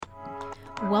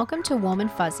Welcome to Warm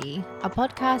and Fuzzy, a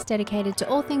podcast dedicated to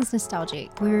all things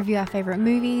nostalgic. We review our favourite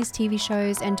movies, TV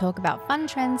shows, and talk about fun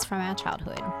trends from our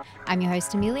childhood. I'm your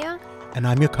host, Amelia. And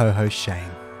I'm your co-host, Shane.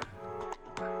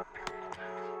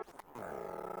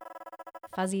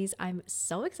 Fuzzies, I'm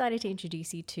so excited to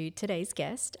introduce you to today's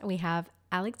guest. We have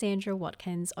Alexandra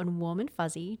Watkins on Warm and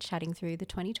Fuzzy chatting through the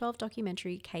 2012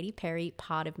 documentary Katy Perry,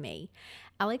 Part of Me.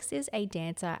 Alex is a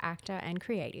dancer, actor, and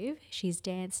creative. She's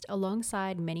danced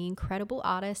alongside many incredible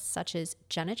artists such as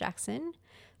Janet Jackson,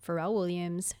 Pharrell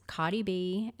Williams, Cardi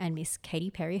B, and Miss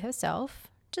Katy Perry herself,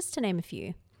 just to name a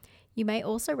few. You may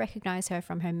also recognize her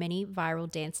from her many viral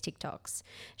dance TikToks.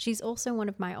 She's also one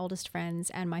of my oldest friends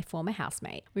and my former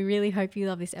housemate. We really hope you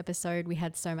love this episode. We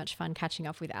had so much fun catching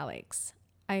up with Alex.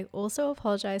 I also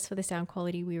apologize for the sound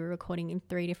quality. We were recording in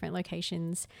 3 different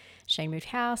locations. Shane moved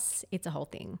house. It's a whole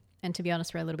thing. And to be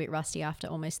honest, we're a little bit rusty after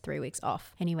almost 3 weeks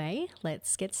off. Anyway,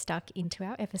 let's get stuck into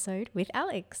our episode with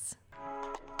Alex.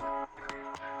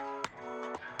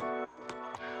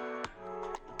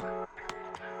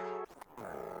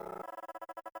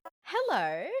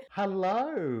 Hello.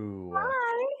 Hello.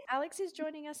 Hi. Alex is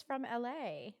joining us from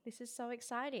LA. This is so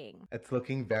exciting. It's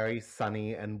looking very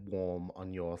sunny and warm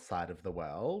on your side of the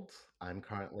world. I'm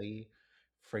currently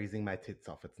freezing my tits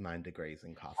off. It's 9 degrees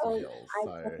in Castle Hills.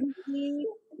 I definitely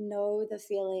know the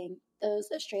feeling. Those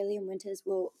Australian winters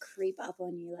will creep up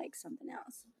on you like something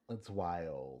else. It's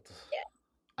wild. Yeah.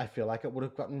 I feel like it would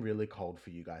have gotten really cold for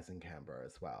you guys in Canberra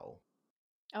as well.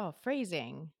 Oh,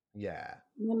 freezing. Yeah.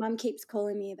 My mum keeps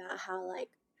calling me about how like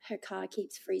her car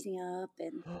keeps freezing up,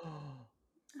 and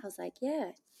I was like,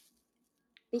 yeah,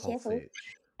 be Whole careful. sitch.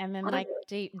 And then like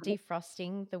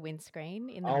defrosting the windscreen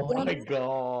in the Oh my morning.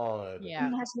 god. Yeah.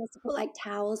 And how she has to put like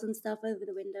towels and stuff over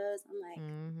the windows. I'm like,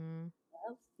 Mm-hmm.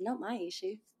 well, not my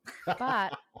issue.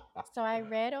 But so I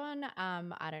read on,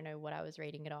 I don't know what I was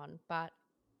reading it on, but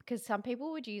because some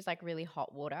people would use like really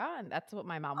hot water, and that's what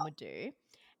my mum would do,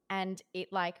 and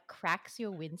it like cracks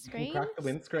your You windscreen. can crack the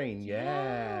windscreen,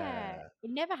 yeah. It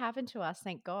never happened to us,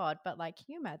 thank God. But like, can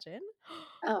you imagine?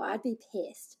 Oh, I'd be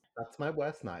pissed. That's my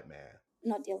worst nightmare.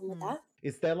 Not dealing with that.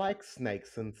 Is there like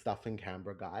snakes and stuff in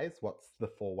Canberra, guys? What's the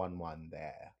 411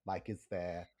 there? Like, is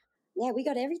there... Yeah, we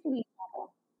got everything.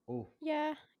 Oh,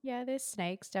 Yeah, there's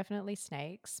snakes, definitely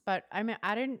snakes. But I mean,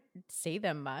 I don't see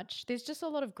them much. There's just a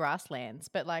lot of grasslands,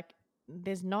 but like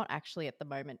there's not actually at the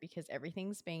moment because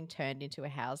everything's being turned into a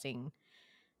housing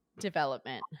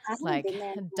development. I haven't Like been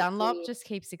there in like Dunlop 3 years. just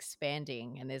keeps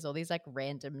expanding and there's all these like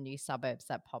random new suburbs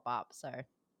that pop up. So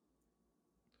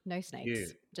no snakes,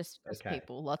 cute. just Okay.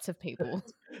 people, lots of people.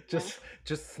 Just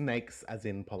snakes as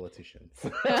in politicians.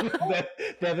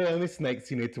 they're the only snakes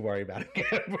you need to worry about in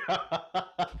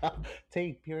Canberra.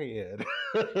 T, period.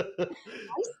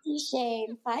 Feisty,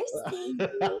 Shane. Feisty.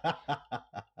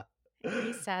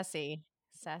 He's sassy.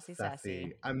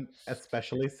 Sassy. I'm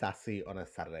especially sassy on a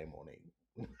Saturday morning.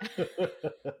 Oh,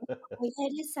 yeah,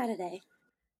 it is Saturday.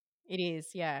 It is,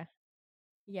 yeah.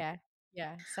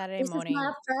 Saturday This morning. is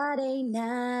my Friday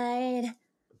night.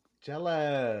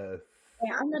 Jealous.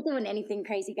 Yeah, I'm not doing anything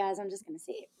crazy, guys. I'm just going to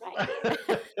say it right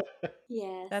here.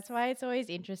 Yes. That's why it's always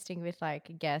interesting with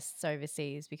like guests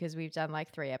overseas because we've done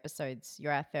like 3 episodes.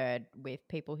 You're our third with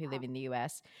people who live in the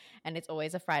US, and it's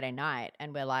always a Friday night.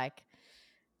 And we're like,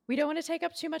 we don't want to take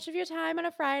up too much of your time on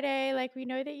a Friday. Like, we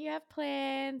know that you have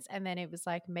plans. And then it was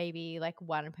like maybe like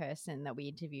one person that we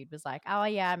interviewed was like, oh,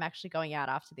 yeah, I'm actually going out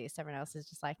after this. Everyone else is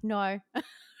just like, no,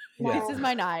 this is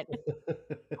my night.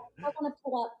 I want to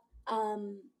put up,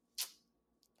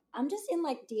 I'm just in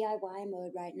like DIY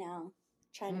mode right now,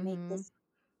 trying to make this.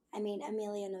 I mean,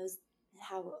 Amelia knows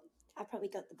how I probably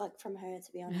got the bug from her,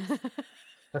 to be honest.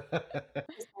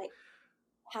 Just like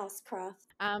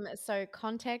housecraft. So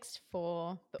context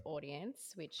for the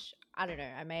audience, which I don't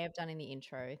know, I may have done in the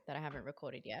intro that I haven't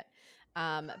recorded yet.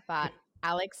 But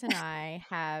Alex and I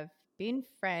have been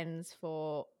friends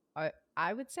for,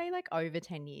 I would say like over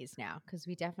 10 years now, because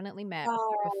we definitely met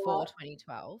before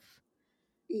 2012.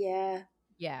 Yeah.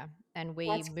 Yeah. And we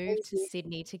That's moved to crazy.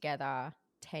 Sydney together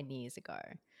 10 years ago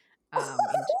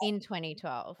in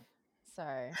 2012.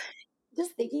 So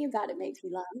Just thinking about it makes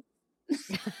me laugh.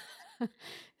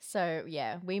 So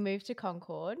yeah, we moved to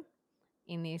Concord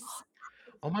in this.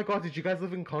 Oh my god, did you guys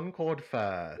live in Concord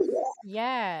first?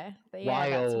 Yeah.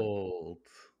 Wild.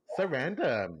 So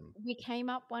random. We came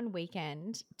up one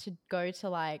weekend to go to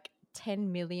like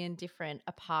 10 million different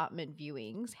apartment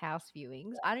viewings, house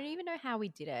viewings. I don't even know how we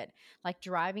did it. Like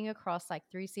driving across like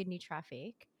through Sydney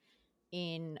traffic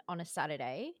on a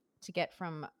Saturday to get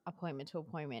from appointment to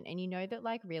appointment. And you know that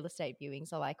like real estate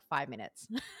viewings are like 5 minutes.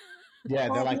 Yeah,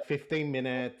 they're like 15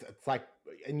 minutes. It's like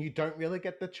and you don't really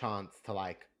get the chance to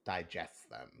like digest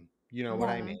them. You know what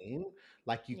I No. mean?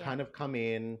 Like you Yeah. kind of come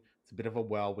in, it's a bit of a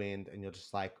whirlwind, and you're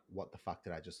just like, what the fuck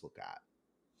did I just look at?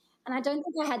 And I don't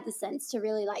think I had the sense to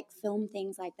really like film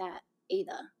things like that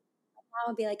either. I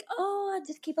would be like, oh, I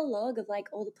just keep a log of like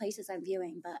all the places I'm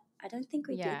viewing, but I don't think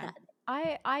we did that.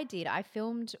 I did. I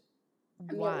filmed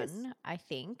Amelia's. one, I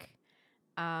think.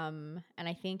 And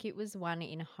I think it was one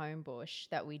in Homebush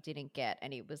that we didn't get,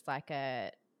 and it was like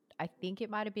I think it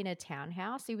might have been a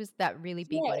townhouse. It was that really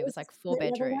big Yeah, one. it It was was like a 4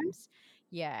 split level one. bedrooms.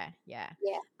 Yeah. Yeah.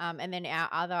 And then our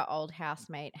other old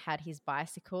housemate had his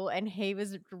bicycle, and he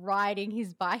was riding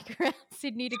his bike around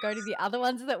Sydney to go to the other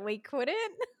ones that we couldn't.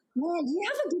 Man, you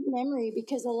have a good memory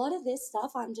because a lot of this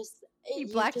stuff I'm just He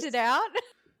blacked it out.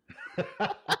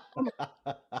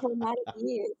 traumatic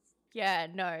years. Yeah,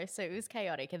 no. So it was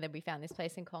chaotic. And then we found this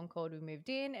place in Concord. We moved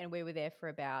in, and we were there for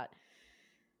about,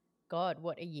 God,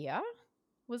 what, a year?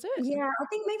 Was it? Yeah, I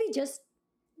think maybe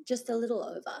just a little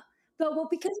over. But well,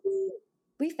 because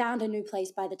we found a new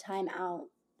place by the time our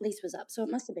lease was up, so it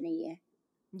must have been a year.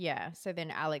 Yeah. So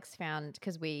then Alex found,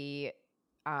 because they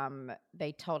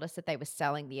told us that they were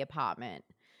selling the apartment.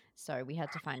 So we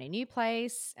had to find a new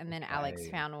place. And then Alex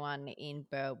Okay. found one in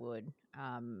Burwood,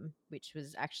 which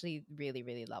was actually really,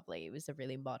 really lovely. It was a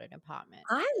really modern apartment.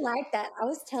 I like that. I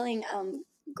was telling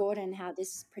Gordon how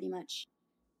this pretty much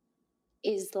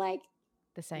is like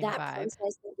The same that vibe.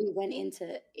 process that we went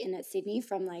in at Sydney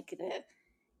from like the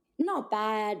not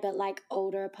bad but like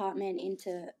older apartment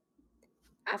into.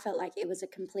 I felt like it was a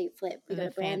complete flip. We got The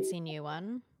a brand fancy new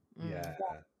one. Yeah.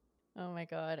 Oh my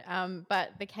God.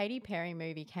 But the Katy Perry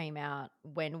movie came out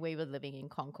when we were living in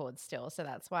Concord still. So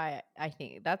that's why I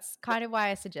think that's kind of why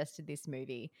I suggested this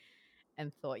movie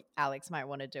and thought Alex might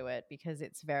want to do it, because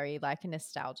it's very like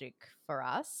nostalgic for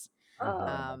us.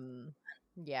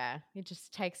 Yeah, it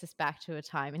just takes us back to a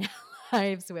time in our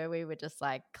lives where we were just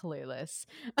like clueless,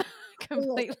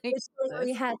 completely We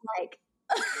clueless. had like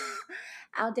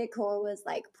our decor was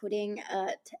like putting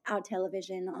our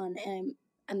television on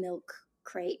a milk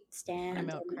crate stand. A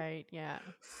milk and crate, yeah.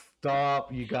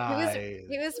 Stop, you guys.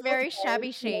 It was very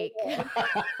shabby chic. We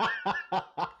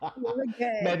were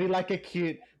good. maybe like a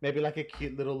cute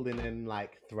little linen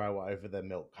like throw over the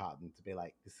milk carton to be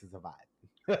like, this is a vibe.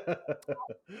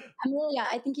 Amelia,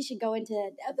 I think you should go into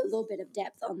a little bit of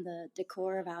depth on the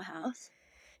decor of our house.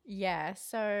 Yeah,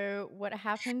 so what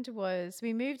happened was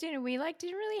we moved in and we like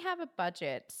didn't really have a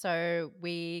budget. So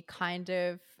we kind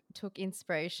of took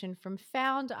inspiration from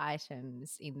found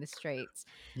items in the streets.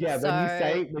 Yeah,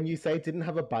 So when you say didn't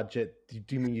have a budget,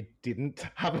 do you mean you didn't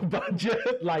have a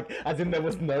budget? Like, as in there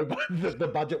was no budget, the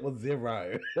budget was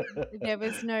zero. there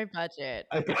was no budget.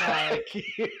 Okay,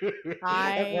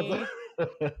 I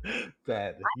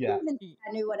Dead. I Yeah. didn't even think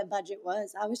I knew what a budget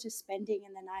was. I was just spending,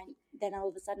 and then all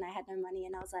of a sudden I had no money,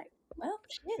 and I was like, well,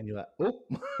 shit. And you're like,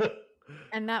 oh.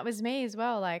 And that was me as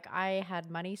well. Like I had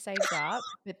money saved up,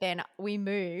 but then we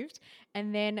moved.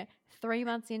 And then 3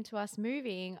 months into us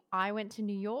moving, I went to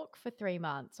New York for 3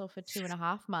 months or for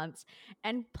 2.5 months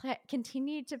and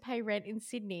continued to pay rent in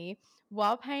Sydney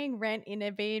while paying rent in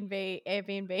a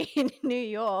Airbnb in New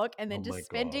York, and then Oh my just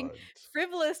spending God.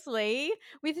 frivolously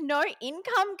with no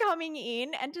income coming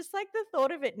in. And just like the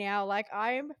thought of it now, like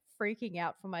I am freaking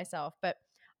out for myself. But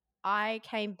I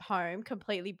came home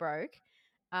completely broke.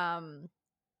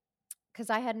 Because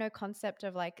I had no concept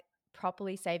of like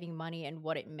properly saving money and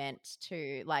what it meant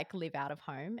to like live out of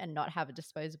home and not have a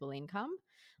disposable income.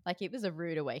 Like it was a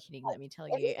rude awakening, let me tell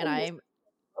you.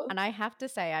 And I have to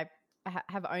say I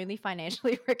have only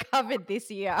financially recovered this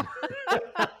year.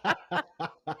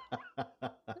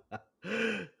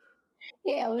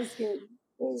 Yeah, it was good. It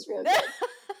was real good.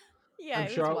 Yeah, I'm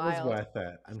sure it it was wild. worth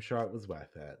it. I'm sure it was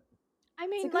worth it. I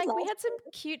mean, good like we life. had some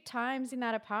cute times in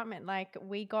that apartment. Like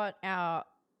we got our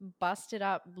busted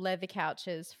up leather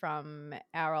couches from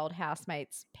our old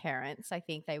housemates' parents. I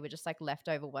think they were just like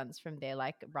leftover ones from their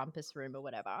like rumpus room or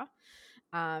whatever.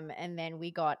 And then we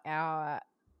got our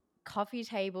coffee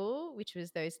table, which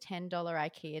was those $10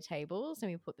 IKEA tables,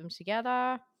 and we put them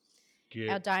together. Good.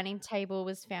 Our dining table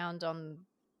was found on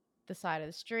the side of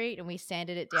the street, and we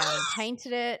sanded it down and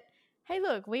painted it. Hey,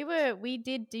 look, we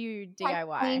did do That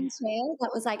DIY. queen chair, that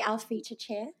was like our feature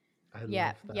chair. I Yeah,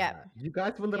 love that. yeah. You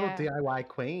guys were little Yeah. DIY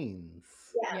queens.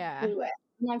 Yeah. We were.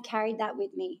 And I've carried that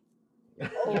with me.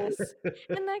 Yes.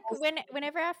 And like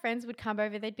whenever our friends would come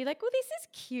over, they'd be like, "Well, this is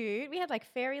cute." We had like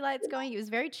fairy lights going. It was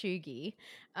very chuggy.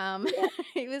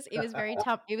 It was very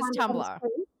it was Tumblr.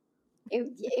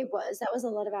 It was. That was a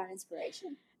lot of our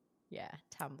inspiration. Yeah,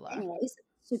 Tumblr. Anyways,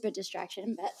 super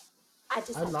distraction, but I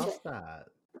just I have love to that.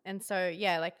 And so,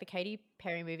 yeah, like the Katy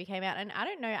Perry movie came out. And I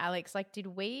don't know, Alex, like, did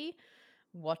we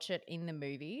watch it in the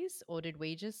movies or did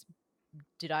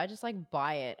I just like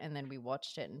buy it and then we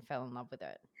watched it and fell in love with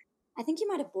it? I think you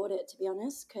might have bought it, to be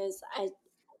honest, because I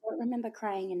don't remember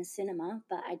crying in a cinema,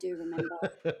 but I do remember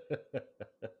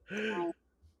crying.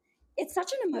 It's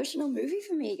such an emotional movie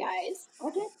for me, guys. I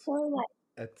get so like,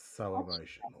 It's so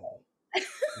emotional.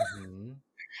 Hmm.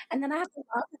 and then I have to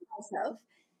laugh at myself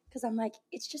because I'm like,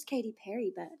 it's just Katy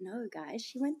Perry, but no, guys,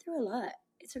 she went through a lot.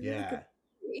 It's a really good Yeah,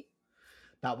 movie.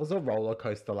 that was a roller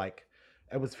coaster. Like,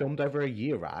 it was filmed over a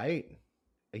year, right?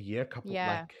 A year, couple,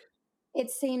 Yeah. like, It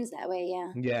seems that way, yeah.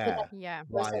 With yeah, that Yeah.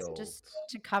 process, wild. Just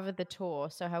to cover the tour.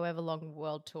 So, however long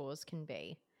world tours can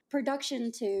be.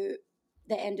 production to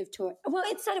the end of tour. Well,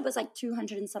 it said it was like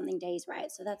 200 and something days, right?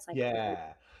 So that's like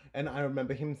Yeah. And I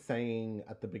remember him saying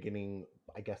at the beginning,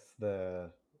 I guess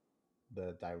the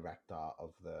director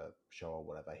of the show or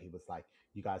whatever, he was like,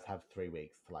 "You guys have 3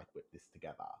 weeks to like whip this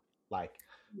together." Like,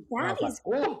 and I that was like, is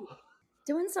 "Oh,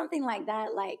 doing something like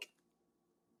that. Like,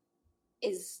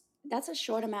 that's a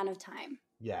short amount of time.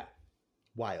 yeah, For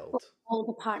wild." all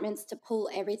departments to pull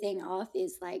everything off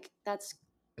is like It's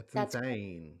that's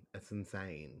insane. It's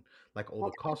insane. Like all the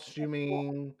like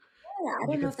costuming. yeah, I You don't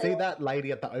know could if they see that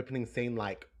lady at the opening scene,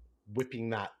 like whipping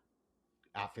that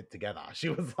outfit together. She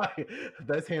was like,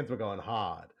 those hands were going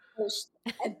hard.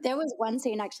 there was one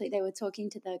scene actually they were talking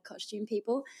to the costume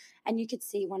people and you could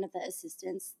see one of the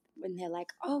assistants when they're like,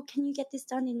 oh, can you get this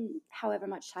done in however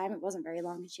much time? It wasn't very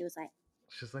long, and she was like,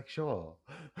 She's like, sure.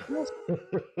 yes.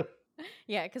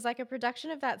 Yeah. Because, like, a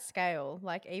production of that scale,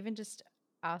 like, even just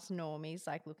us normies,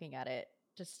 like, looking at it,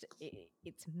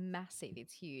 it's massive.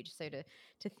 It's huge. So,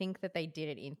 to think that they did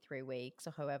it in 3 weeks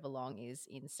or however long is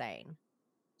insane.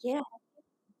 Yeah,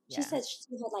 she Yeah. said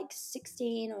she had like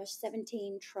 16 or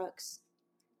 17 trucks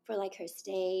for like her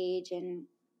stage and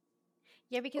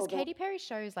Yeah, because all the Katy Perry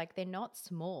shows, like, they're not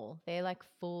small. They're like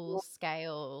full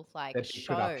scale, like, They're big shows.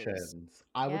 productions.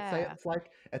 I would say Yeah.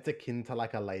 it's akin to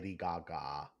like a Lady Gaga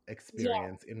yeah.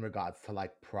 experience in regards to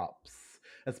like props,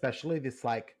 especially this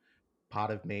like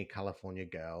part of me, California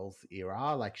Girls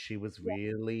era. Like she was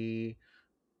really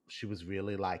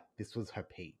like this was her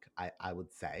peak. I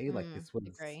would say like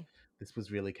Agree. this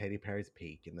was really Katy Perry's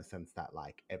peak in the sense that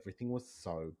like everything was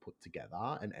so put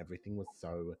together and everything was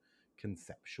so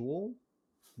conceptual,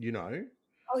 you know?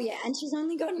 Oh yeah, and she's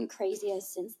only gotten crazier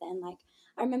since then. Like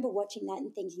I remember watching that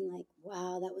and thinking like,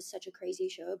 wow, that was such a crazy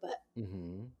show. But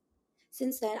Mm-hmm.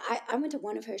 since then, I went to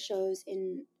one of her shows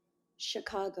in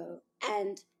Chicago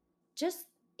and just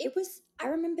it was I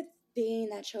remember being in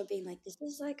that show being like, this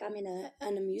is like I'm in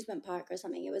an amusement park or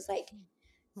something. It was like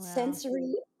Wow.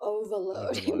 sensory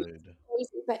overload. It was Overload.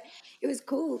 crazy, but it was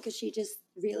cool because she just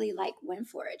really like went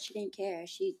for it. She didn't care.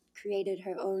 She created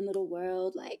her own little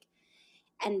world, like,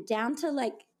 and down to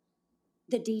like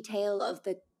the detail of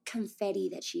the confetti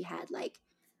that she had. Like,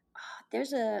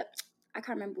 there's a I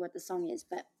can't remember what the song is,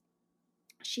 but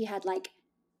she had like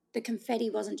the confetti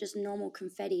wasn't just normal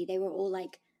confetti. They were all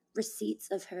like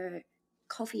receipts of her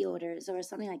coffee orders or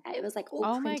something like that. It was like all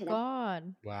Oh my printed out.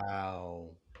 God. Wow.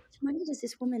 How much money does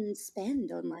this woman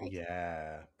spend on like?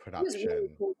 Yeah, It was really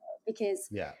production. cool though, because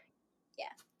Yeah. yeah,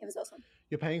 it was awesome.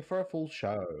 You're paying for a full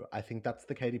show. I think that's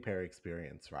the Katy Perry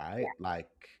experience, right? Yeah. Like,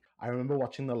 I remember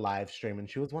watching the live stream, and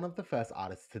she was one of the first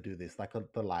artists to do this, like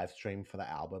the live stream for the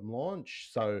album launch.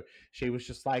 So she was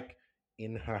just like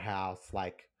in her house,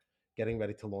 like getting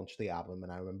ready to launch the album.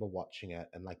 And I remember watching it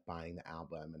and like buying the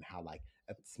album and how like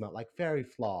it smelled like fairy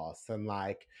floss and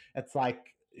like it's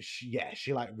like she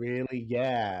like really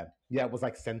it was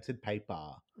like scented paper.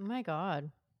 Oh my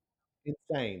God.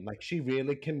 Insane. Like she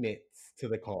really commits to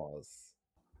the cause.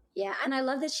 Yeah, and I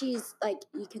love that she's like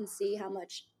you can see how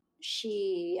much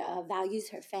she values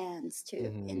her fans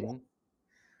too. In Hmm.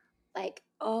 like,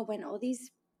 oh, when all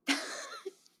these.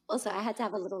 Also, I had to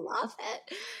have a little laugh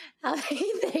at how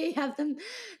they have them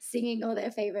singing all their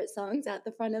favorite songs at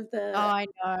the front of the. Oh, I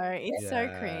know. It's so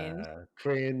cringe. Yeah.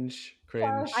 Cringe.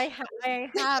 Well, Cringe. I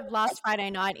have Last Friday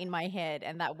Night in my head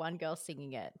and that one girl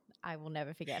singing it. I will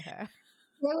never forget her.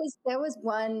 there was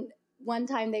one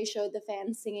time they showed the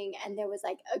fans singing, and there was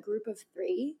like a group of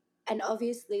three, and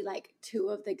obviously like two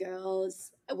of the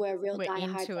girls were real We're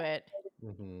diehard into it.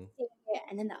 Hmm. singing it,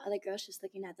 and then the other girl's just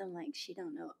looking at them like she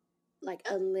don't know like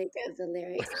a lick of the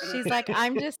lyrics. She's like,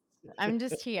 I'm just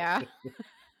here.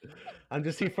 I'm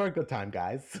just here for a good time,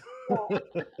 guys.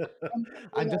 And,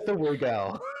 I'm just a woo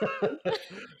girl. it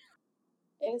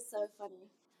was so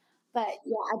funny. But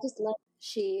yeah, I just love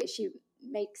she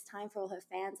makes time for all her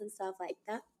fans and stuff like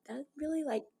that. That really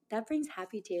like that brings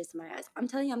happy tears to my eyes. I'm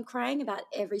telling you, I'm crying about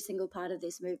every single part of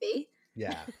this movie.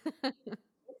 Yeah.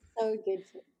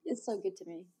 It's so good to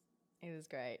me. It was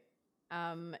great.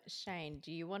 Shane,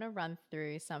 do you want to run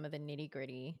through some of the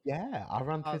nitty-gritty Yeah, I'll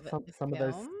run through of the some of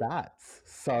those film? stats. Okay.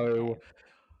 So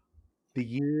the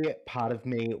year Part of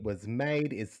Me was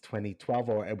made is 2012,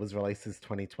 or it was released as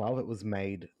 2012. It was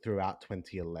made throughout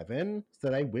 2011. So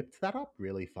they whipped that up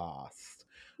really fast.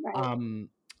 Right. Um,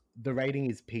 the rating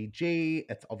is PG.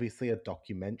 It's obviously a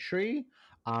documentary.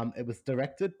 It was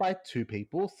directed by two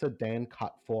people, so Dan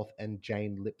Cutforth and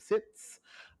Jane Lipsitz.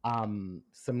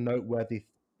 Some noteworthy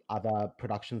other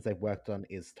productions they've worked on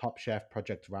is Top Chef,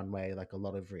 Project Runway, like a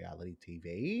lot of reality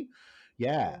TV.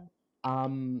 Yeah.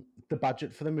 Cool. The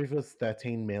budget for the movie was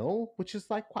 13 mil, which is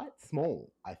like quite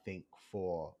small, I think,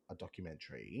 for a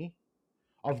documentary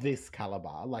of this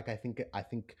caliber. Like I think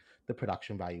the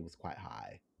production value was quite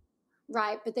high.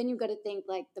 Right, but then you've got to think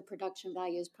like the production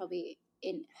value is probably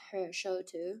in her show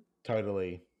too.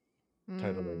 Totally.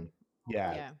 Mm,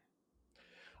 Yeah. yeah.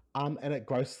 And it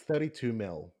grossed 32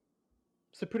 mil.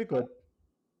 So pretty good.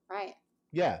 Right.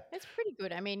 Yeah. It's pretty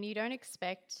good. I mean, you don't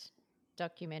expect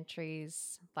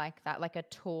documentaries like that, like a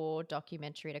tour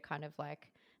documentary, to kind of like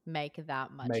make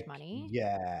that much money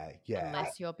Yeah.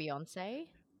 unless you're Beyonce.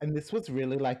 And this was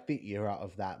really like the era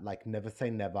of that, like Never Say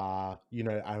Never. You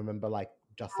know, I remember like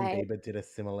Justin Right. Bieber did a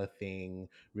similar thing,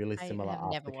 really I similar have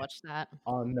never after. watched that.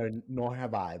 Oh no, nor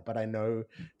have I. But I know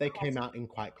they came out in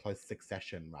quite close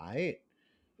succession, right?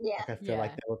 Yeah. Like I feel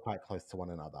like Yeah. they were quite close to one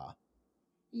another.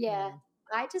 Yeah. Mm.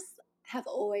 I just have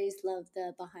always loved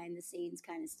the behind the scenes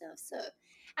kind of stuff. So,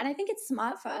 and I think it's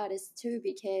smart for artists too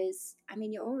because I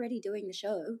mean you're already doing the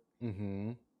show.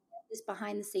 Mm-hmm. This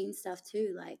behind the scenes stuff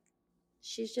too. Like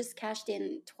she's just cashed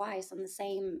in twice on the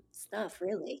same stuff,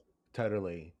 really.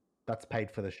 Totally. That's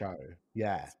paid for the show.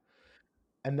 Yeah.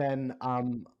 And then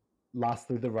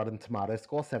lastly the Rotten Tomato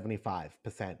score, 75%.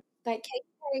 But Katy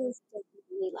Perry is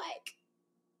definitely like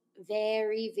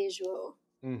very visual,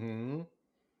 Mm-hmm.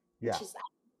 Yeah. which is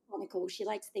kind of cool. She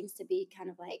likes things to be kind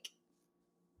of like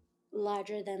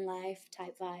larger than life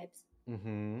type vibes.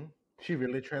 Mm-hmm. She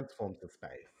really transforms the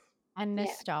space. And Yeah.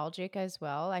 nostalgic as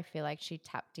well. I feel like she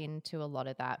tapped into a lot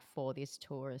of that for this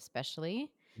tour,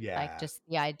 especially. Yeah. Like just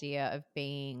the idea of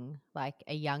being like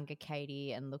a younger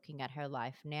Katie and looking at her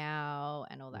life now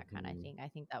and all that kind of Mhm. thing. I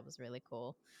think that was really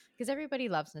cool because everybody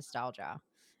loves nostalgia.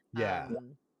 Yeah.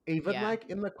 Even yeah. like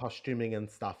in the costuming and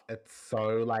stuff, it's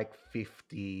so like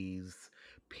 50s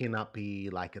pin-up-y,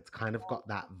 like it's kind of got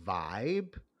that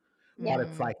vibe, but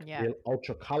it's like Yeah. real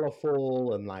ultra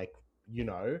colorful and like, you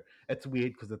know, it's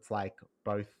weird because it's like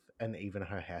both, and even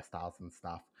her hairstyles and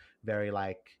stuff, very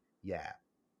like, yeah,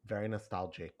 very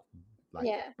nostalgic, like,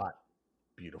 Yeah. but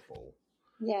beautiful.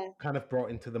 Yeah. Kind of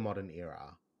brought into the modern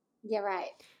era. Yeah,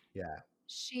 right. Yeah.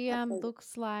 She Absolutely.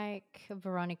 looks like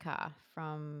Veronica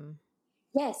from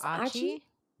Yes, Archie.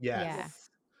 Yes.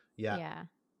 Yeah. Yeah.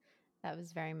 That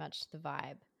was very much the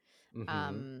vibe.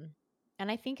 Mm-hmm.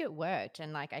 And I think it worked.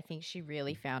 And like, I think she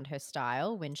really found her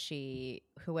style when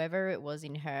whoever it was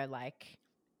in her like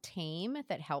team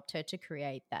that helped her to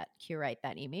curate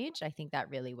that image. I think that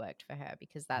really worked for her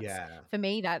because for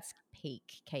me, that's peak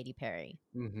Katy Perry.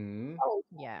 Mm-hmm. Oh,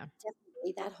 Yeah.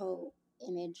 definitely that whole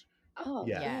image. Oh,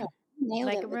 Yeah. yeah. Nailed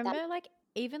Like, it with remember, that. like,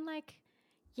 even like,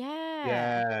 yeah.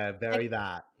 Yeah, very Like,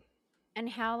 that. and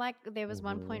how like there was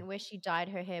one Mhm. point where she dyed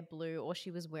her hair blue or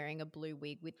she was wearing a blue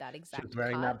wig with that She exact was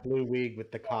wearing cut. that blue wig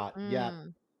with the cut. Yep.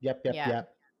 Mm, Yep. yeah.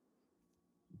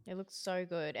 It looks so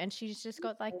good. And she's just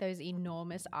got like those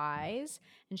enormous eyes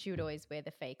and she would always wear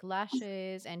the fake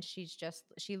lashes and she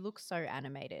looks so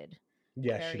animated.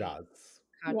 Yeah, she Very does.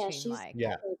 Yeah, cartoon she's like.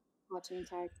 Yeah. a cartoon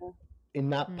character. In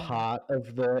that Mm. part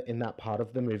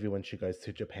of the movie when she goes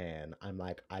to Japan, I'm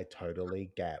like, I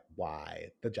totally get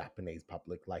why the Japanese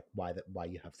public, like why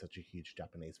you have such a huge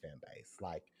Japanese fan base.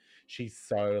 Like she's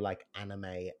so like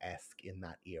anime-esque in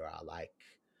that era, like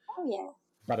Oh yeah.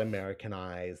 but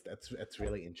Americanized. It's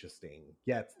really interesting.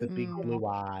 Yeah, it's the big Mm. blue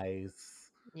eyes.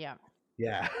 Yeah.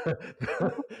 Yeah.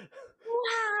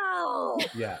 Wow.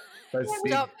 Yeah. Those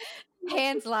big Stop.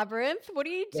 Pan's Labyrinth. What are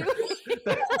you doing?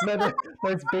 no,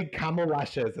 those big camel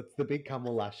lashes. It's the big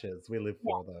camel lashes. We live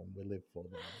for them. We live for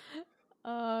them.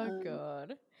 Oh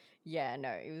god. Yeah, no,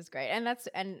 it was great.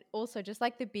 And also just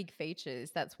like the big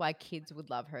features, that's why kids would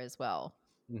love her as well.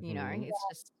 You know, Mhm.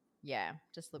 it's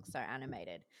just looks so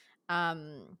animated.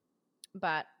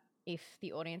 But if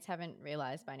the audience haven't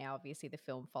realized by now, obviously the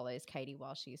film follows Katie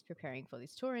while she's preparing for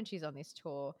this tour and she's on this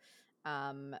tour.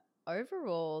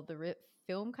 Overall, the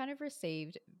film kind of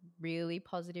received really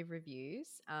positive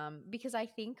reviews because I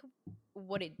think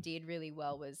what it did really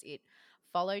well was it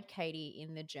followed Katie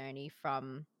in the journey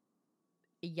from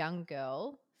a young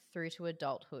girl through to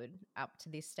adulthood up to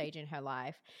this stage in her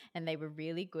life, and they were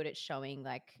really good at showing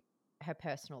like her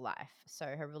personal life. So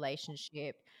her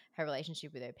relationship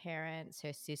with her parents,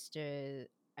 her sister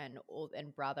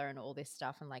and brother and all this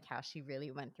stuff, and like how she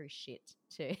really went through shit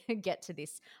to get to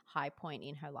this high point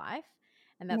in her life.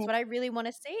 And that's Yeah. what I really want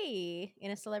to see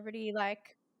in a celebrity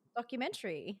like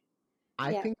documentary.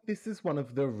 I Yeah. think this is one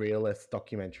of the realest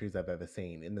documentaries I've ever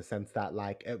seen, in the sense that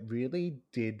like it really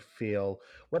did feel,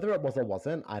 whether it was or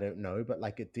wasn't, I don't know, but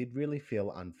like it did really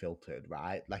feel unfiltered,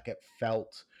 right? Like it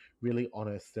felt really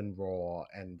honest and raw,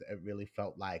 and it really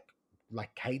felt like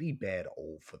Katie bared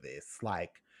all for this.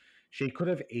 Like she could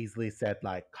have easily said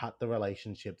like cut the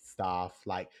relationship stuff,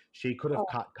 like she could have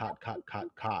Oh,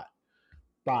 cut,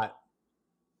 but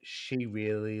she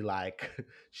really like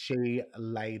she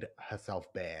laid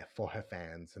herself bare for her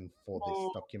fans and for this yeah.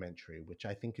 documentary, which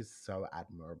I think is so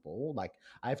admirable. Like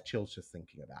I have chills just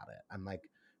thinking about it. I'm like,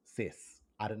 sis,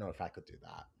 I don't know if I could do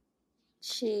that.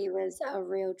 She was a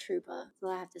real trooper. That's all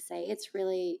I have to say.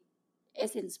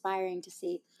 It's inspiring to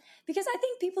see, because I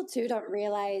think people too don't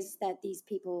realize that these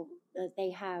people, that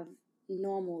they have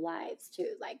normal lives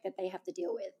too, like that they have to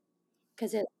deal with.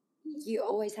 Because you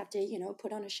always have to,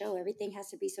 put on a show. Everything has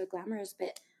to be so glamorous,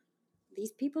 but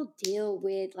these people deal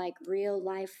with like real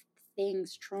life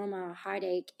things, trauma,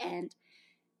 heartache, and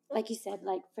like you said,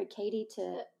 like for Katie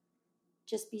to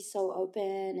just be so open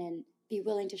and be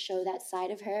willing to show that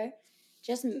side of her,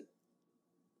 just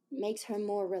makes her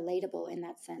more relatable in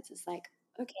that sense. It's like,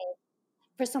 okay,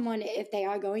 for someone, if they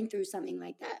are going through something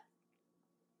like that,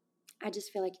 I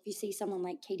just feel like if you see someone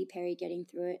like Katy Perry getting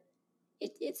through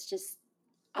it's just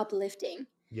uplifting.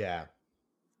 Yeah.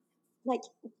 Like,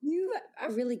 if you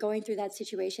are really going through that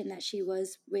situation that she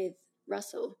was with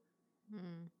Russell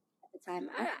at the time,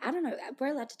 I don't know.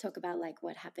 We're allowed to talk about like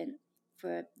what happened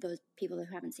for those people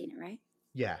who haven't seen it, right?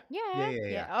 Yeah.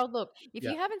 Yeah. Oh, look, if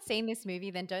Yeah. you haven't seen this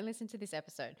movie, then don't listen to this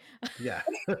episode. Yeah.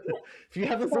 If you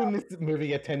haven't seen this movie,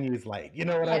 you're 10 years late. You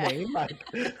know what Yeah. I mean? Like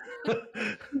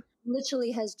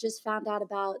Literally has just found out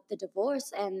about the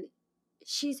divorce and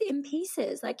she's in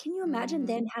pieces. Like, can you imagine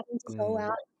then having to go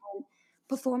out and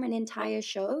perform an entire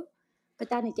show? But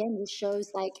then again, this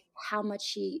shows like how much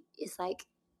she is like,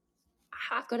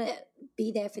 I've got to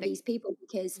be there for these people,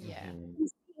 because Yeah. you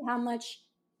see how much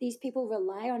these people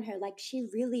rely on her. Like, she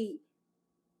really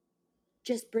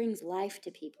just brings life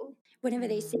to people whenever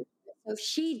they see her. So if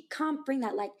she can't bring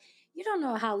that, like, you don't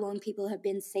know how long people have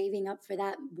been saving up for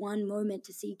that one moment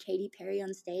to see Katy Perry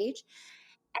on stage.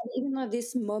 And even though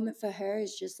this moment for her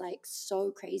is just like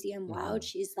so crazy and wild,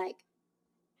 she's like,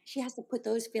 she has to put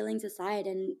those feelings aside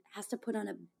and has to put on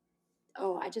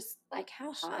I just like,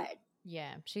 how hard.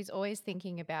 Yeah, she's always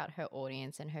thinking about her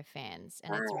audience and her fans,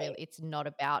 and Right. it's not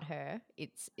about her.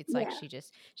 It's like Yeah.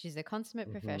 she's a consummate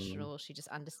professional. She just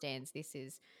understands this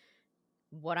is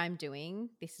what I'm doing.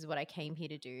 This is what I came here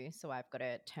to do, so I've got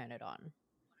to turn it on.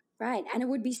 Right. And it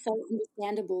would be so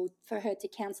understandable for her to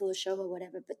cancel a show or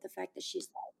whatever, but the fact that she's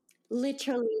like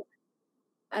literally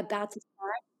about to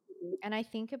start. And I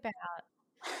think about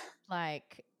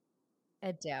like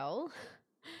Adele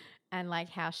and like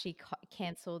how she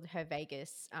cancelled her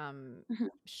Vegas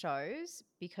shows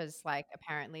because like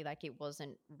apparently like it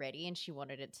wasn't ready and she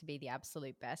wanted it to be the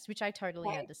absolute best, which I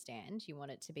totally understand. You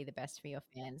want it to be the best for your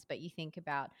fans, but you think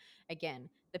about, again,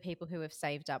 the people who have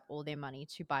saved up all their money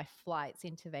to buy flights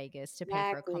into Vegas, to pay for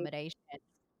Exactly. accommodation,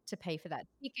 to pay for that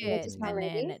They're ticket, just not and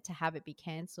ready. then to have it be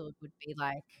cancelled would be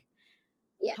like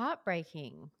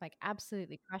heartbreaking, like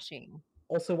absolutely crushing.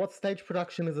 Also, what stage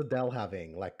production is Adele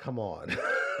having? Like, come on.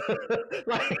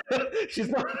 Like, she's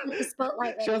not. The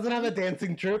spotlight. She doesn't have a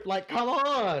dancing troupe. Like, come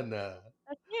on.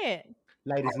 That's it.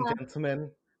 Ladies and gentlemen,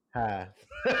 her.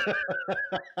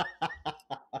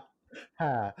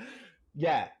 Her.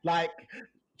 Yeah, like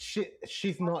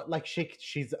she's not like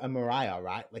she's a Mariah,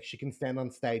 right? Like she can stand on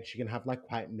stage, she can have like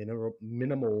quite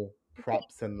minimal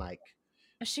props and like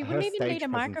She her wouldn't even stage need a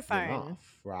presence is microphone.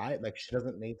 enough, right? Like she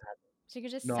doesn't need to have She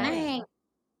could just No. sing.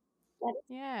 That-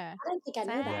 Yeah. I don't think I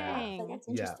knew that. Sang. So that's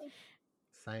Yeah. interesting.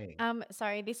 saying.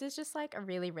 Sorry, this is just like a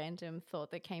really random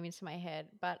thought that came into my head.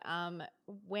 But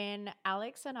when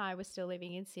Alex and I were still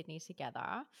living in Sydney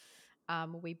together,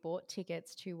 we bought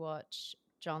tickets to watch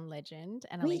John Legend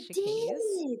and We Alicia Keys.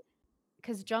 did.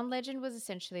 Because John Legend was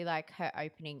essentially like her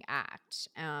opening act.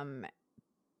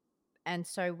 And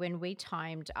so when we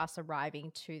timed us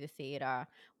arriving to the theater,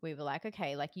 we were like,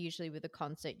 okay, like usually with a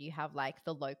concert, you have like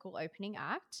the local opening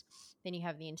act, then you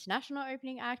have the international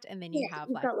opening act, and then you have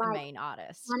you've like got, the like, main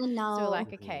artist. Wanna know. So we're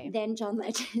like, okay. Then John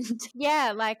Legend.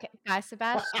 Yeah, like Guy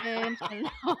Sebastian,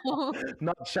 Shannon Noel,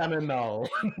 Not Shannon Noel.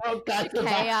 Not Guy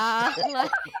Shakaya, Sebastian.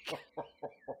 like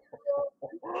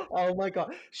Oh my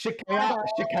god, Shakaya,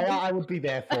 I would be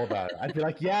there for though. I'd be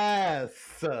like, yes,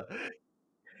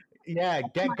 yeah,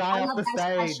 get Guy I off love the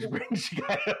Guy's stage, passion. bring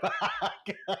Shakaya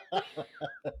back.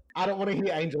 I don't want to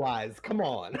hear Angel Eyes. Come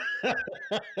on.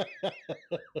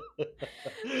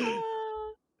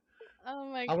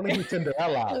 Oh my I want to hear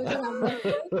Cinderella.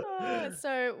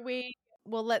 so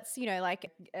let's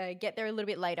get there a little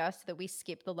bit later so that we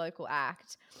skip the local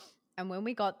act. And when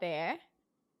we got there,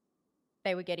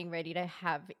 they were getting ready to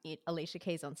have Alicia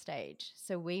Keys on stage.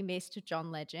 So we missed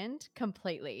John Legend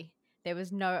completely. There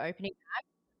was no opening act.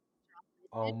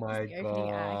 Oh my The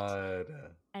opening act. god.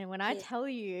 And when I Yeah. tell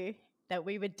you that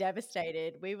we were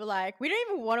devastated, we were like, we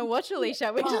don't even want to watch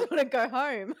Alicia. We just want to go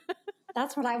home.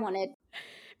 That's what I wanted.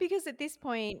 Because at this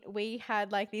point, we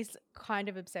had like this kind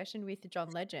of obsession with John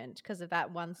Legend because of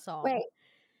that one song, Wait.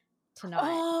 Tonight.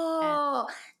 Oh,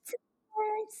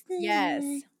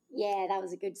 yes. Yeah, that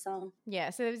was a good song. Yeah,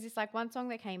 so there was this like one song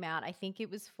that came out. I think it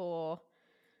was for,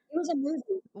 It was a movie.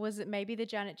 was it maybe the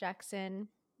Janet Jackson?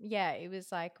 Yeah, it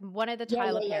was like one of the Yeah,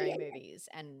 Tyler yeah, Perry yeah, yeah. movies,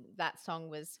 and that song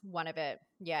was one of it.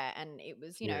 Yeah, and it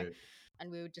was, you know, Cute.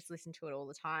 and we would just listen to it all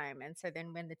the time. And so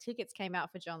then when the tickets came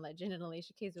out for John Legend and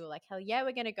Alicia Keys, we were like, hell yeah,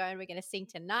 we're going to go and we're going to sing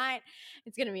tonight.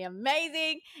 It's going to be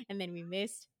amazing. And then we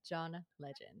missed John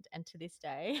Legend. And to this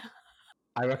day,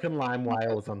 I reckon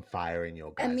LimeWire was on fire in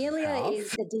your guys' Amelia house.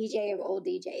 is the DJ of all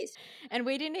DJs. and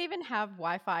we didn't even have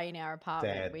Wi-Fi in our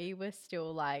apartment. Dead. We were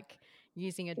still like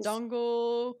using a Just-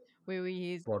 dongle. We were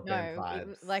using Broadband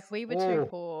like vibes. we were too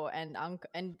poor and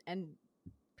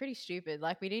pretty stupid.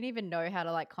 Like we didn't even know how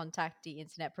to like contact the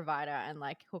internet provider and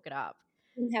like hook it up.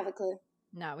 Didn't have a clue.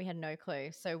 No, we had no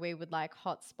clue. So we would like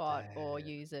hotspot or Dead.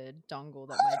 use a dongle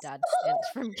that my dad sent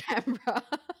from Canberra.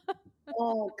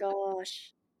 Oh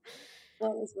gosh,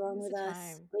 what was wrong It was with a us?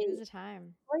 time. It was a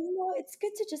time. Well, you know, it's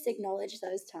good to just acknowledge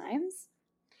those times.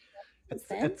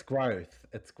 It's growth.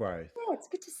 It's growth. Yeah, it's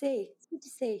good to see. It's good to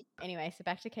see. Anyway, so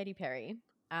back to Katy Perry.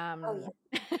 Oh,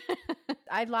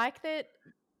 I like that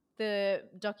the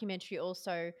documentary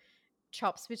also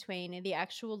chops between the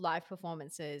actual live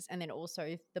performances and then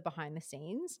also the behind the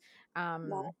scenes.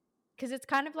 Because it's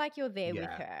kind of like you're there with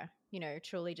her, you know,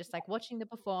 truly just like watching the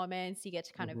performance. You get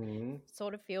to kind of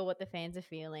sort of feel what the fans are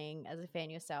feeling as a fan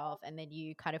yourself, and then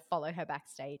you kind of follow her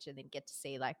backstage and then get to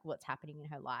see like what's happening in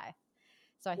her life.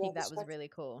 So I think that was really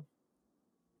cool.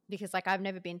 Because like I've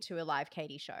never been to a live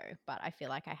Katy show, but I feel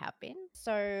like I have been.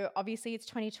 So obviously it's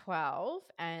 2012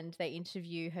 and they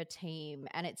interview her team,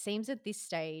 and it seems at this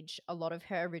stage a lot of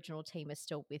her original team is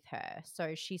still with her.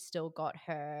 So she's still got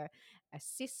her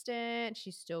assistant,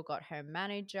 she's still got her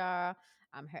manager,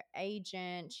 her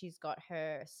agent, she's got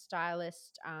her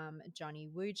stylist, Johnny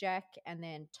Wujek, and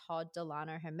then Todd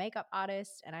Delano, her makeup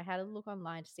artist. And I had a look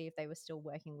online to see if they were still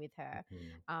working with her.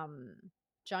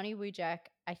 Johnny Wujek,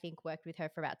 I think, worked with her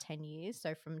for about 10 years.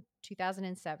 So from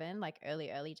 2007, like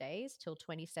early days, till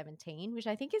 2017, which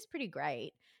I think is pretty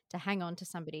great to hang on to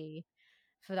somebody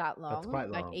for that long. That's quite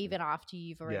long. Like even after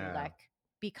you've already like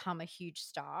become a huge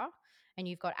star and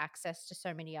you've got access to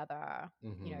so many other,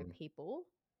 you know, people.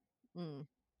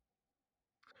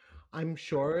 I'm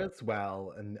sure as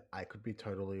well, and I could be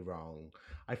totally wrong.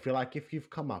 I feel like if you've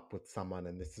come up with someone,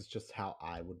 and this is just how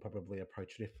I would probably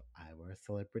approach it if I were a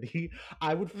celebrity,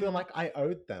 I would feel like I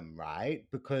owed them, right?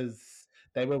 Because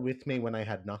they were with me when I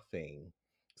had nothing.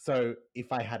 So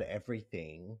if I had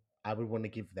everything, I would want to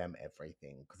give them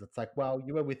everything. Because it's like, well,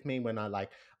 you were with me when I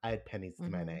had pennies to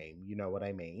my name. You know what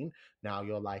I mean? Now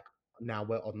you're like, now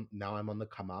I'm on the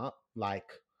come up.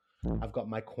 Like, I've got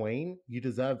my coin. You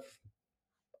deserve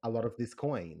a lot of this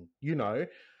coin, you know,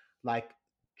 like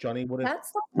Johnny would have.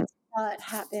 That's not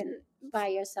happen by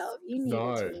yourself. You need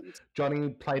a team. Johnny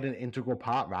played an integral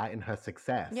part, right, in her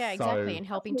success. Yeah, exactly, and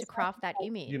helping to craft that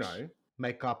image. You know,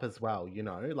 makeup as well. You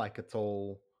know, like it's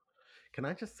all. Can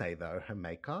I just say though, her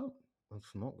makeup,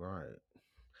 it's not great.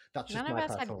 That's just none of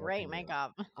us had great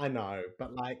makeup. I know,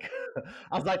 but like,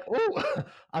 I was like, oh,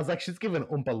 I was like, she's giving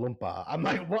Oompa Loompa. I'm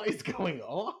like, what is going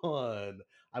on?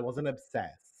 I wasn't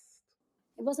obsessed.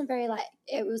 It wasn't very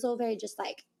it was all very just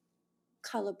like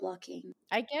color blocking.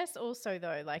 I guess also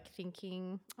though, like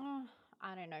thinking,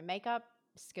 I don't know, makeup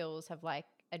skills have like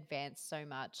advanced so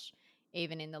much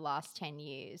even in the last 10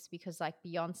 years because like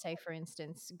Beyonce, for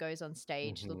instance, goes on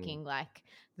stage looking like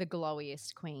the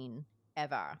glowiest queen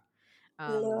ever.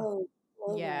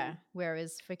 Yeah,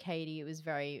 whereas for Katy it was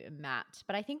very matte.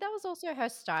 But I think that was also her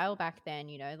style back then,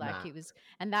 you know, like it was,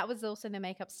 and that was also the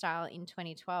makeup style in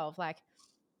 2012. Like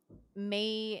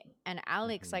me and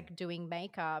Alex like doing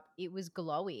makeup, it was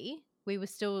glowy. We were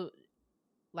still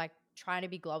like trying to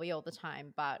be glowy all the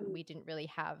time, but we didn't really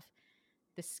have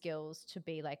the skills to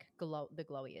be like the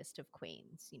glowiest of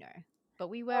queens, you know. But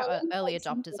we were Well, let me early tell you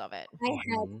something. adopters of it. I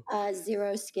Mhm. had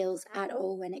zero skills at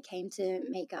all when it came to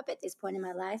makeup at this point in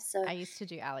my life. So I used to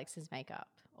do Alex's makeup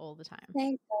all the time.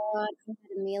 thank God I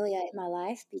had Amelia in my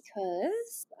life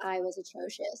because I was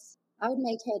atrocious. I would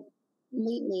make her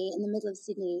meet me in the middle of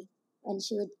Sydney, and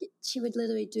she would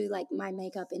literally do like my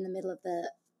makeup in the middle of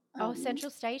the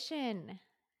Central Station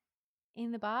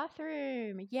in the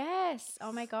bathroom. Yes.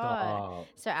 Oh my God. Stop.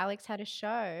 So Alex had a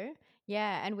show.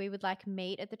 Yeah. And we would like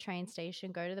meet at the train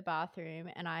station, go to the bathroom,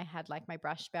 and I had like my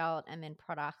brush belt and then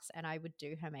products, and I would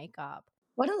do her makeup.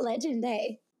 What a legend,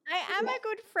 eh? I am Yeah. a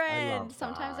good I friend. love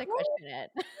Sometimes I that. question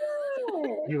it.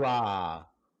 You are.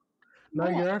 No,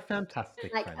 Yeah. you're a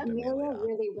fantastic Like friend, Amelia Amelia.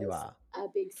 really You was are. a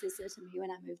big sister to me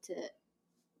when I moved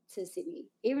to Sydney.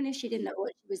 Even if she didn't know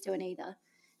what she was doing either,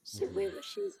 she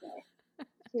was there.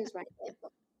 She was right there.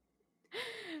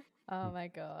 Oh my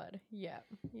God. Yeah.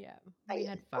 Yeah. But We yeah,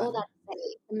 had all fun. that to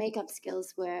say, the makeup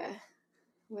skills were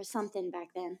something back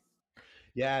then.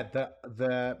 Yeah,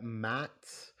 the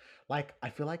matte, like I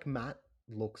feel like matte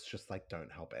looks just like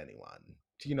don't help anyone.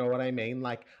 Do you know what I mean?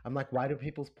 Like I'm like, why do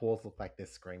people's pores look like they're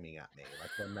screaming at me?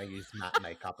 Like when they use matte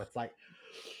makeup, it's like,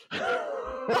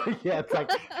 yeah, it's like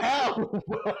help.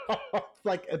 It's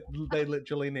like they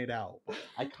literally need help.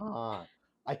 I can't.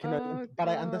 I can, Oh but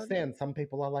I God. understand some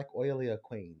people are like oilier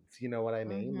queens. You know what I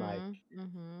mean? Like Mm-hmm.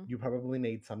 Mm-hmm. you probably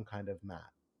need some kind of matte.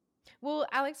 Well,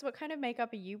 Alex, what kind of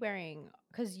makeup are you wearing?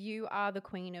 Because you are the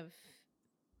queen of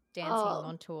dancing Oh,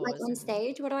 on like tours on and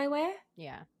stage, what do I wear?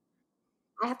 yeah.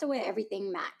 I have to wear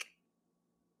everything MAC.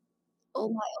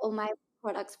 All my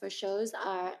products for shows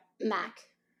are MAC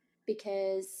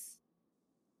because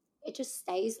it just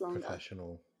stays longer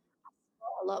Professional.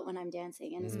 a lot when I'm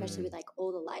dancing, and especially Mm. with like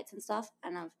all the lights and stuff.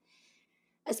 And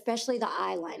especially the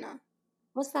eyeliner.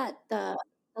 What's that? The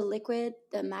liquid,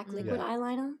 the MAC liquid Yeah.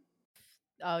 eyeliner.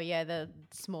 Oh yeah, the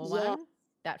small Yeah, one,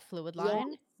 that fluid yeah,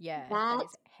 line. Yeah, that that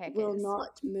is will heckers.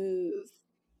 not move.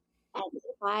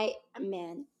 And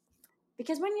man,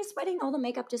 because when you're sweating, all the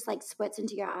makeup just like sweats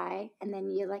into your eye, and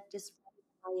then you like just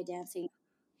while you're dancing.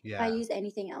 If I Yeah. use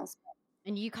anything else,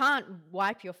 And you can't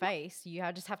wipe your face. You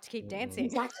just have to keep dancing.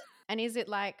 exactly. And is it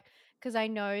like, because I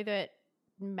know that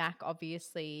Mac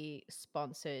obviously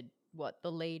sponsored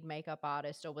the lead makeup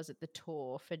artist, or was it the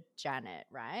tour for Janet,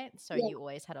 right? So Yeah, you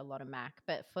always had a lot of Mac.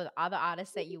 But for the other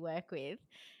artists that you work with,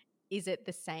 is it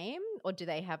the same, or do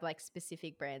they have like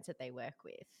specific brands that they work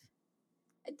with?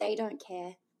 they don't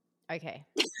care. Okay.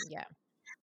 Yeah.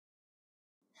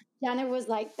 Janet was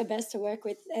like the best to work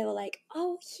with. They were like,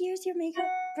 "Oh, here's your makeup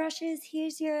brushes.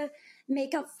 Here's your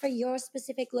makeup for your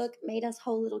specific look." Made us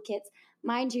whole little kits.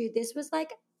 Mind you, this was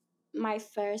like my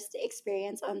first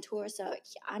experience on tour, so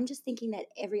I'm just thinking that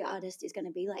every artist is going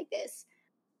to be like this.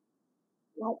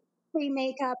 Like free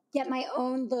makeup, get my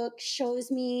own look,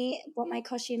 shows me what my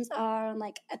costumes are on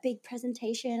like a big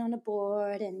presentation on a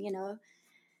board, and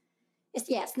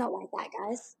it's not like that,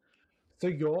 guys.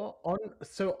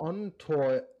 So on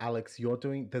tour, Alex, you're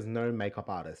doing there's no makeup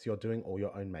artist. You're doing all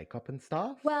your own makeup and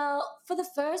stuff? Well, for the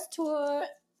first tour,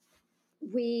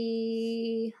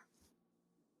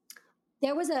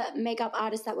 there was a makeup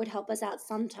artist that would help us out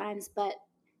sometimes, but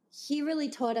he really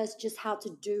taught us just how to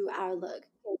do our look.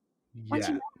 Once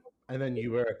Yeah. you And then you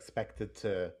were expected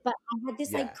to But I had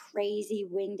this yeah. like crazy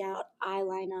winged out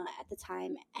eyeliner at the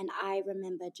time, and I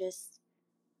remember just,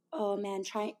 oh man,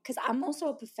 trying, because I'm also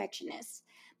a perfectionist,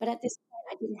 but at this point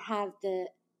I didn't have the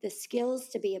skills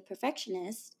to be a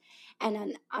perfectionist, and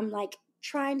then I'm like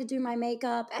trying to do my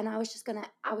makeup, and I was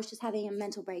just having a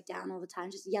mental breakdown all the time,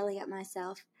 just yelling at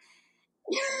myself.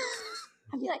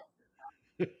 I'd be like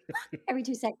every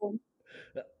 2 seconds.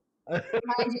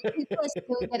 Mind you, people are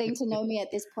still getting to know me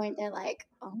at this point. They're like,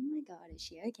 "Oh my god, is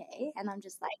she okay?" And I'm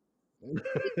just like,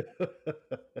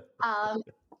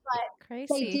 but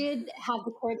they Crazy. did have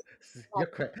the courtesy.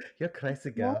 You're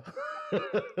crazy No, girl.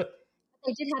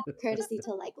 they did have the courtesy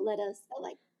to like let us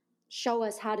like show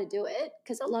us how to do it,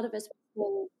 because a lot of us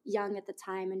were young at the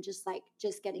time and just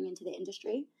getting into the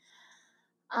industry.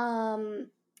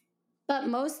 But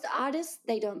most artists,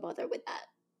 they don't bother with that,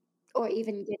 or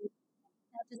even they'll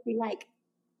just be like,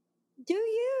 "Do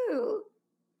you?"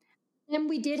 And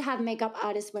we did have makeup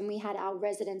artists when we had our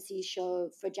residency show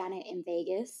for Janet in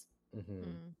Vegas. Mhm.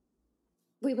 Mm.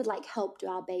 We would like help do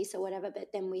our base or whatever, but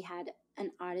then we had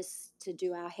an artist to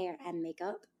do our hair and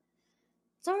makeup.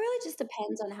 So it really just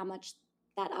depends on how much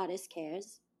that artist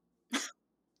cares.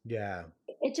 Yeah.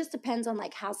 It just depends on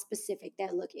like how specific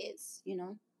their look is, you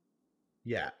know?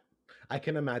 Yeah. I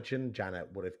can imagine Janet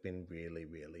would have been really,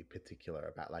 really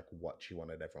particular about like what she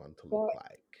wanted everyone to Well, look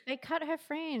like. They cut her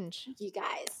fringe. You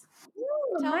guys.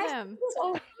 Ooh, Tell my them. was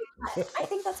all I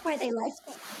think that's why they liked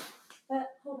it. But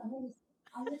hold on, let me see.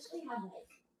 I literally have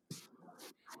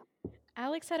like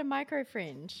Alex had a micro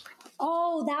fringe.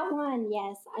 oh, that one.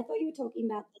 Yes. I thought you were talking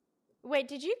about Wait,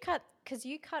 did you cut? Because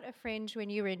you cut a fringe when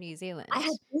you were in New Zealand. I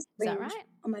had this Is that fringe right?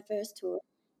 on my first tour.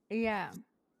 Yeah.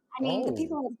 I mean, the Oh.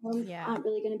 people at home Yeah. aren't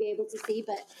really going to be able to see,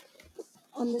 but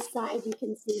on the side you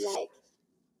can see like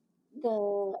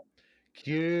the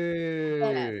Cute.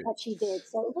 that she did.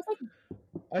 So it was like,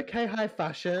 Okay, high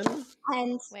fashion.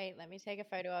 and Wait, let me take a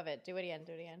photo of it. Do it again.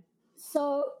 Do it again.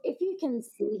 so if you can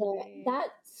see there, Okay. that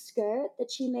skirt that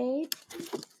she made,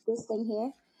 this thing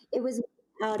here, it was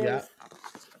out Yeah. of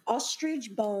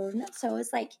ostrich bone, so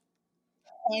it's like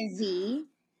heavy.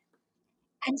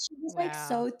 And she was like Wow.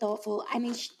 so thoughtful. I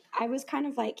mean, I was kind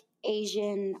of like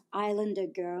Asian Islander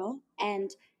girl,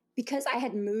 and because I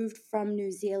had moved from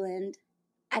New Zealand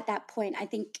at that point, I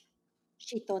think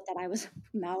she thought that I was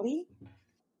Maori.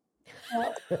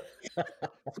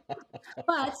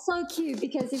 But so cute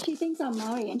because if she thinks I'm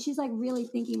Maori and she's like really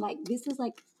thinking like this is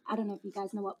like I don't know if you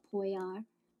guys know what poi are,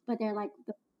 but they're like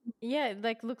the Yeah, it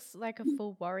like looks like a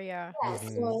full warrior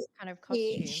so kind of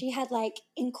costume. she had like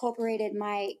incorporated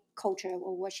my culture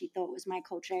or what she thought was my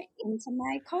culture into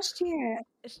my costume.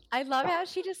 I love how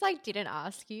she just like didn't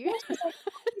ask you. Yeah, she's like,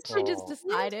 She just Oh.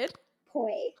 decided.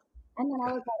 poi. And then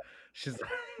I was like, She's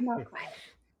not quite.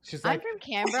 she's I'm like from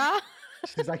Canberra.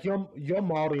 she's like you're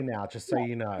Maori now, just so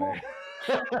you know.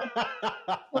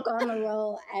 Took on the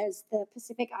role as the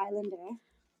Pacific Islander.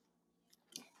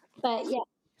 But yeah,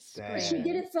 she Screaming.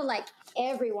 did it for like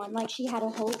everyone. Like she had a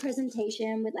whole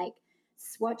presentation with like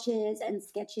swatches and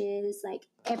sketches. Like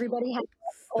everybody had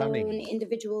their own Stunning.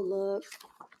 individual look.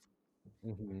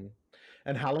 hmm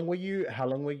And how long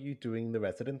were you doing the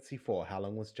residency for? How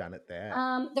long was Janet there?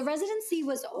 The residency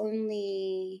was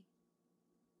only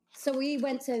so we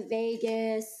went to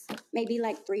Vegas maybe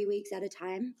like 3 weeks at a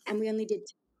time, and we only did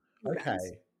 2 runs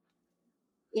Okay.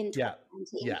 in Yeah.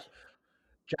 2019. Yeah.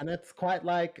 Janet's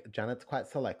quite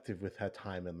selective with her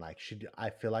time, and like I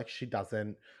feel like she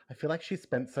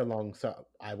spent so long. So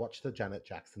I watched the Janet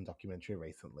Jackson documentary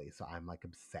recently, so I'm like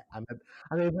obsessed. I'm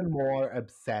even more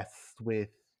obsessed with.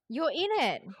 You're in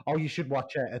it. Oh, you should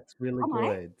watch it. It's really Am I?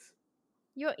 good.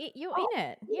 You're Oh, in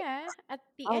it. Yeah, at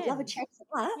the I would end. love a check for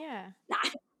that. Yeah.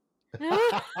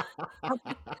 Nah,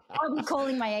 I'll be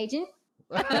calling my agent.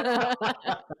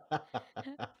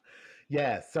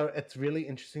 Yeah, so it's really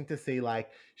interesting to see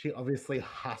like she obviously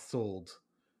hustled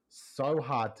so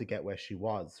hard to get where she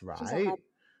was, She's a right? hard-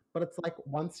 But it's like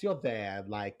once you're there,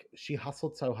 like she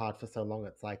hustled so hard for so long,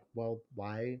 it's like, well,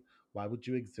 why would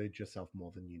you exert yourself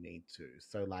more than you need to?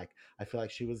 So like I feel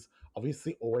like she was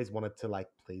obviously always wanted to like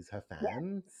please her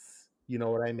fans, you know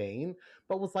what I mean?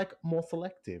 But was like more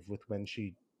selective with when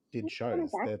she did shows.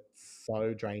 Exactly. That's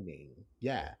so draining.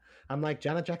 Yeah. I'm like,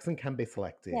 Janet Jackson can be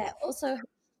selective. Yeah. Also,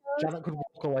 Janet could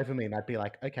walk away from me and I'd be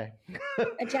like, okay.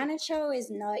 a Janet show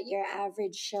is not your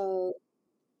average show.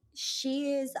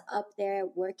 She is up there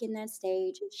working that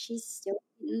stage. She's still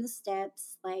in the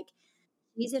steps. Like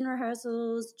she's in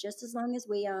rehearsals just as long as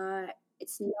we are.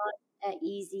 It's not an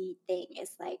easy thing.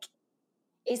 It's like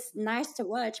it's nice to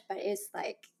watch, but it's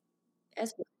like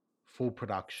it's Full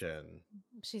production.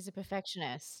 She's a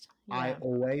perfectionist. I Yeah.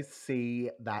 always see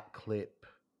that clip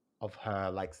of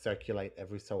her like circulate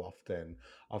every so often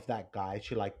of that guy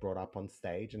she like brought up on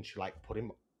stage and she like put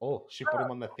him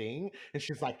on the thing and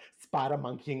she's like spider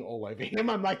monkeying all over him.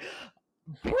 I'm like,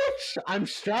 bitch, I'm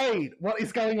straight. What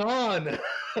is going on?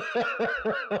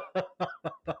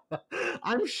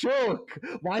 I'm shook.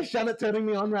 Why is Janet turning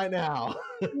me on right now?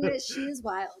 she is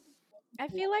wild. I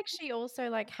feel like she also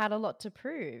like had a lot to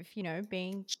prove, you know,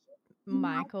 being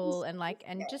Michael and like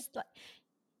and just like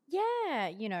yeah,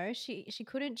 you know, she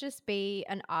couldn't just be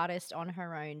an artist on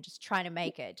her own, just trying to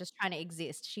make it, just trying to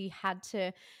exist. She had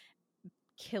to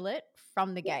kill it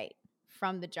from the gate,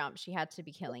 from the jump. She had to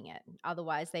be killing it.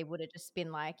 Otherwise, they would have just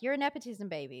been like, "You're a nepotism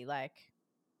baby. Like,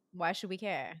 why should we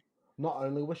care?" Not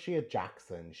only was she a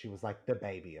Jackson, she was like the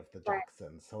baby of the Right.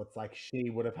 Jacksons. So it's like she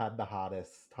would have had the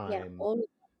hardest Yeah, time all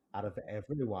out of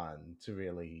everyone to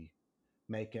really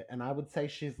make it. And I would say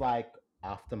she's like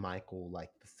after Michael,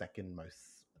 like the second most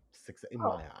success in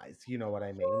my eyes. You know what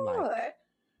I mean? Like,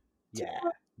 sure.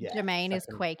 yeah. Jermaine is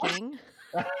second- quaking.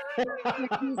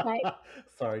 He's like-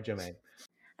 Sorry, Jermaine.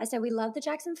 I said we love the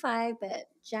Jackson 5, but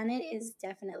Janet is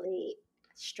definitely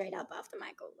straight up after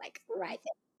Michael, like right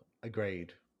there.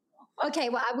 Agreed. Okay,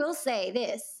 well, I will say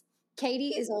this.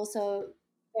 Katie is also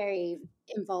very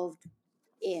involved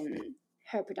in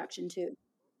her production too.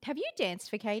 Have you danced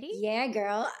for Katie? Yeah,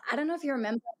 girl. I don't know if you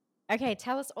remember. Okay,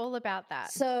 tell us all about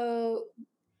that. So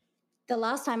the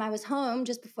last time I was home,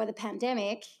 just before the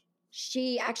pandemic,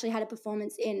 she actually had a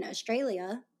performance in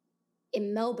Australia,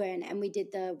 in Melbourne, and we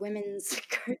did the women's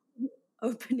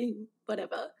opening,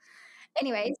 whatever.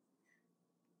 Anyways,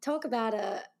 talk about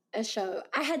a show.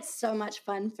 I had so much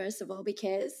fun, first of all,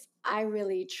 because I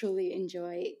really, truly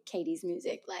enjoy Katie's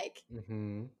music. Like,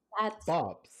 that's...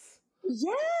 Bops.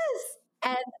 Yes!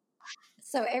 And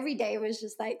so every day was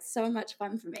just like so much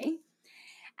fun for me.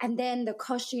 And then the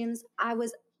costumes, I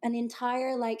was an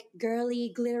entire like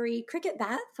girly, glittery cricket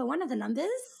bat for one of the numbers.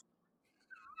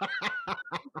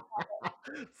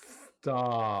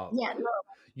 Stop. Yeah, no,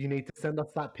 You need to send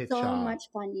us that picture. so much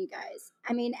fun, you guys.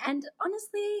 I mean, and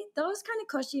honestly, those kind of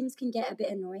costumes can get a bit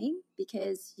annoying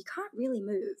because you can't really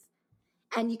move.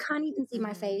 And you can't even see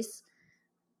my face.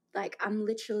 Like, I'm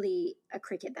literally a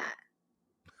cricket bat.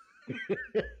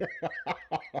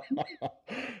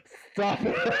 Stop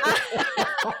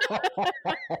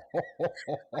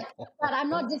But I'm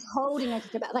not just holding a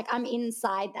cricket bat. Like, I'm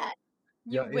inside that.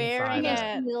 You're You're wearing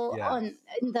inside it. Still Yes. on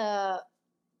in the,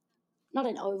 not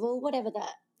an oval, whatever, the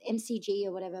MCG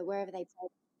or whatever, wherever they play.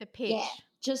 The pitch. Yeah,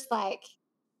 just like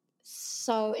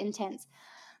so intense.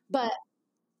 But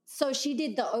so she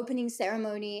did the opening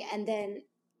ceremony, and then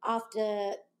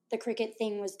after the cricket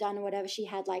thing was done or whatever, she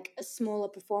had like a smaller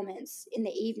performance in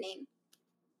the evening.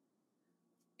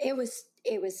 It was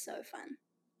so fun.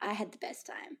 I had the best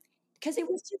time because it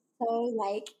was just so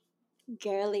like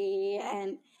girly.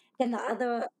 And then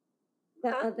the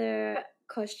other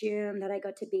costume that I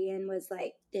got to be in was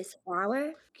like this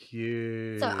flower.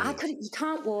 Cute. So you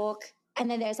can't walk,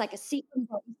 and then there's like a sequin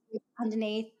bodysuit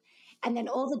underneath, and then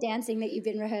all the dancing that you've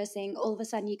been rehearsing, all of a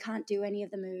sudden you can't do any of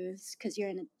the moves because you're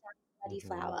in a bloody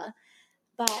flower.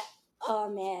 But oh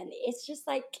man, it's just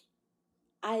like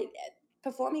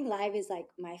performing live is like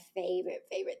my favorite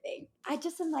thing. I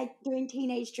just am like doing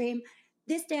Teenage Dream.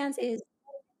 This dance is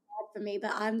hard for me,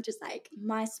 but I'm just like,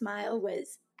 my smile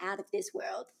was out of this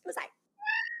world. It was like,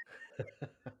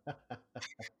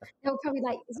 they were probably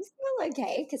like, is this girl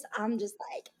okay? Because I'm just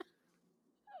like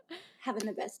having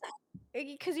the best time.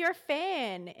 Because you're a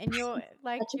fan and you're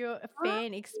like, you're a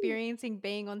fan experiencing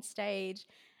being on stage.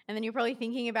 And then you're probably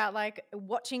thinking about like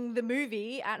watching the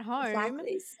movie at home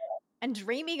Exactly. So and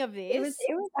dreaming of this. it was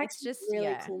actually It's just a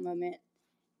really cool moment.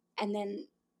 And then,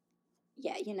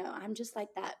 yeah, you know, I'm just like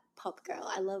that pop girl.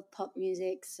 I love pop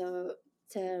music. So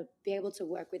to be able to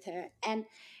work with her, and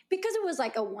because it was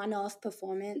like a one-off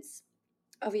performance,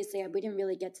 obviously we didn't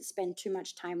really get to spend too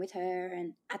much time with her.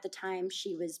 And at the time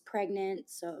she was pregnant,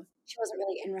 so she wasn't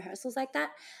really in rehearsals like that.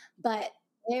 But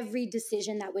every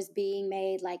decision that was being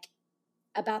made, like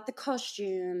about the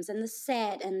costumes and the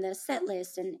set and the set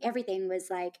list and everything, was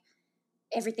like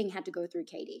everything had to go through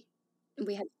Katie.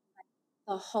 We had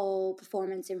the whole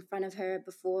performance in front of her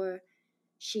before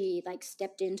she like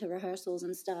stepped into rehearsals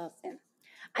and stuff. And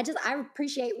I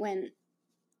appreciate when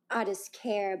artists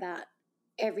care about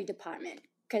every department,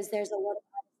 because there's a lot of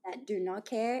artists that do not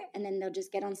care, and then they'll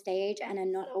just get on stage and are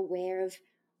not aware of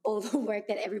all the work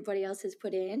that everybody else has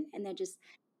put in, and they're just,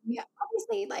 yeah,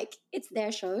 obviously like it's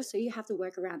their show, so you have to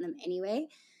work around them anyway.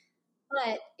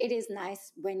 But it is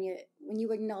nice when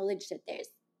you acknowledge that there's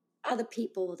other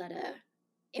people that are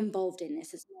involved in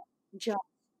this. It's not just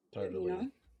Totally.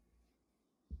 you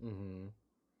know.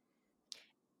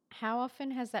 How often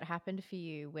has that happened for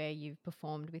you where you've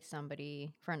performed with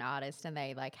somebody for an artist and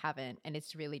they like haven't, and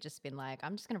it's really just been like,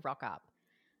 I'm just going to rock up,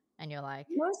 and you're like,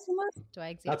 Most do I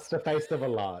exist? That's the face of a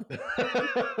lot.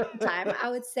 time, I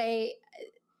would say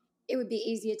it would be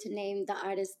easier to name the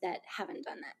artists that haven't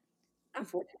done that,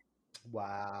 unfortunately.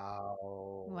 Wow.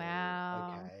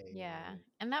 Okay. Yeah.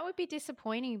 And that would be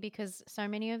disappointing because so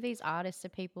many of these artists are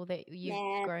people that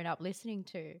you've grown up listening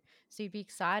to. So you'd be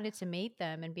excited to meet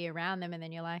them and be around them, and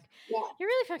then you're like, Yeah. you're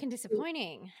really fucking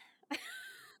disappointing.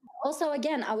 Also,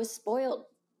 again, I was spoiled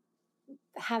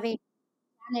having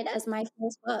done it as my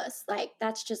first verse. Like,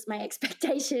 that's just my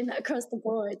expectation across the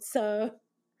board. So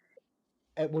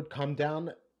It would come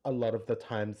down a lot of the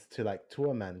times to like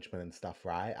tour management and stuff,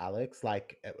 right, Alex?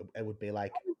 Like it would be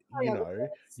like, you know,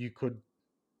 you could,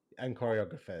 and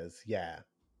choreographers, yeah.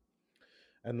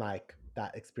 And like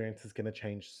that experience is going to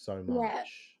change so much. yeah,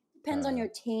 depends on your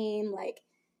team. Like,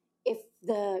 if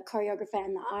the choreographer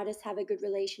and the artist have a good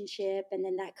relationship, and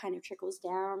then that kind of trickles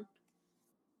down.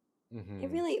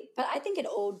 It really, but I think it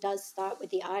all does start with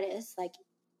the artist. Like,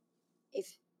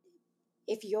 if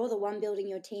you're the one building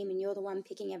your team and you're the one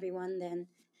picking everyone, then,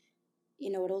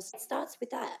 you know, it all starts with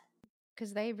that.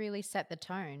 Because they really set the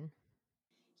tone.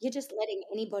 you're just letting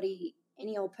anybody,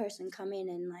 any old person come in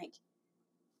and like,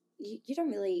 you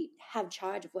don't really have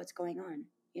charge of what's going on,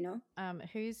 you know?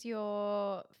 Who's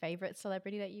your favorite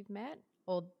celebrity that you've met,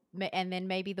 and then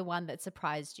maybe the one that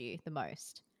surprised you the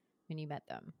most when you met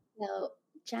them? Well,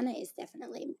 Janet is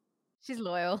definitely. She's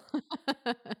loyal.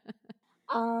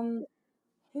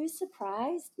 Who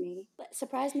surprised me?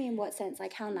 Surprised me in what sense?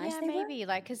 Like how nice Yeah, they were? maybe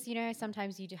like because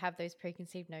sometimes you do have those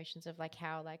preconceived notions of like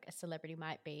how like a celebrity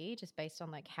might be just based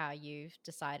on like how you've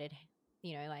decided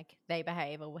like they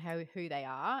behave or who they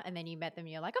are, and then you met them,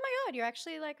 you're like, oh my god, you're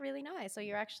actually like really nice, or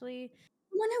you're actually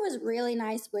One who was really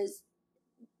nice was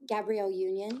Gabrielle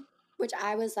Union, which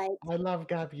I was like, I love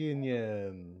Gab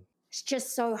Union.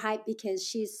 just so hyped because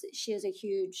she is a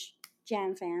huge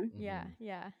Jan fan. yeah.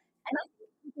 And I think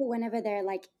people, whenever they're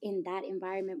like in that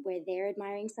environment where they're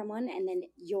admiring someone and then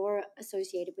you're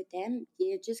associated with them,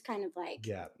 you're just kind of like,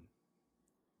 Yeah.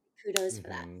 kudos for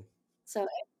that. So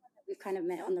everyone that we've kind of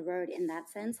met on the road in that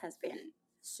sense has been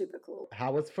super cool.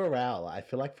 How was Pharrell? I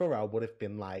feel like Pharrell would have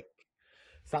been like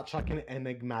such like an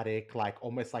enigmatic, like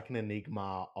almost like an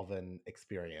enigma of an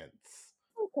experience.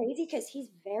 So crazy because he's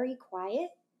very quiet,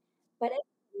 but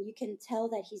you can tell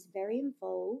that he's very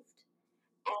involved.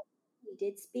 And when he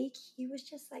did speak, he was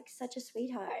just like such a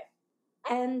sweetheart.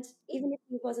 And even if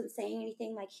he wasn't saying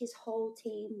anything, like his whole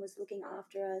team was looking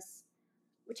after us,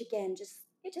 which again,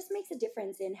 it just makes a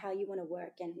difference in how you want to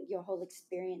work and your whole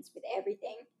experience with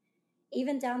everything,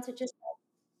 even down to just like,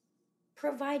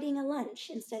 providing a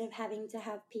lunch instead of having to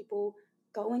have people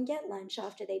go and get lunch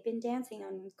after they've been dancing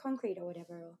on concrete or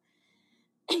whatever, or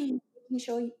making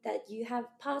sure that you have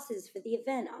passes for the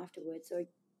event afterwards, or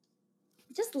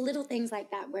just little things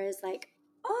like that. Whereas like,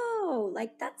 oh,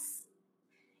 like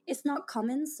it's not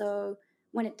common. So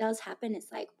when it does happen,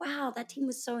 it's like, wow, that team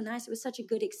was so nice. It was such a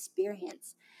good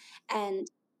experience. And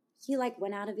he like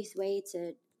went out of his way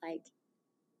to like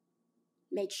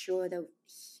make sure that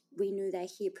we knew that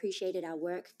he appreciated our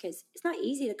work, because it's not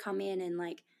easy to come in and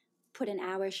like put an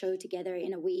hour show together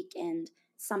in a week, and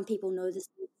some people know this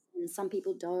and some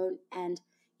people don't, and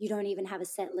you don't even have a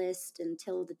set list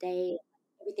until the day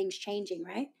everything's changing,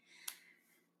 right?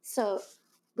 So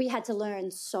we had to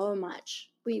learn so much.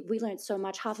 We learned so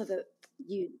much. Half of it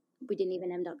we didn't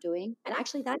even end up doing. And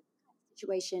actually that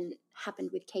situation happened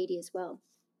with Katie as well.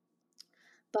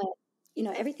 But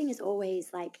everything is always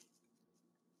like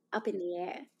up in the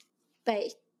air.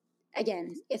 But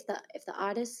again, if the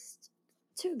artist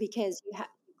too, because you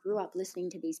grew up listening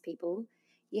to these people,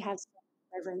 you have some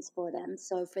reverence for them.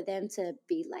 So for them to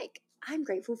be like, I'm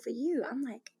grateful for you, I'm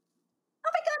like,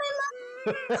 oh my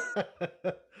god, I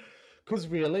love. Because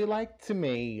really, like, to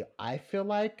me, I feel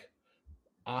like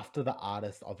after the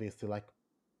artist, obviously, like,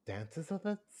 dancers are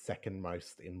the second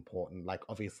most important. Like,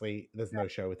 obviously, there's no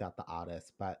show without the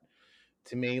artist, but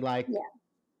to me, like,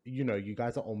 you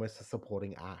guys are almost a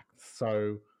supporting act.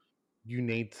 So you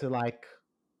need to, like,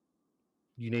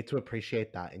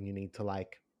 appreciate that, and you need to,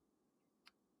 like,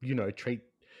 you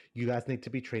guys need to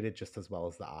be treated just as well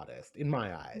as the artist, in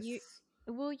my eyes.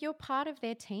 You're part of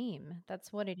their team.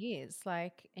 That's what it is.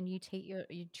 Like, and you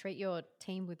treat your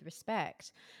team with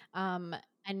respect. And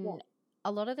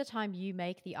a lot of the time you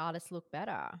make the artist look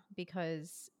better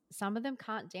because some of them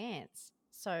can't dance.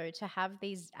 So to have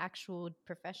these actual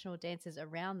professional dancers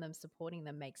around them supporting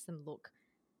them makes them look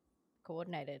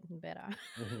coordinated and better.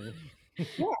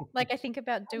 Like I think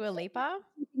about Dua Lipa.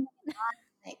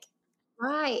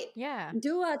 Right. Yeah.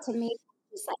 Dua to me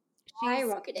just like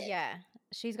skyrocketed. Yeah.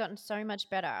 She's gotten so much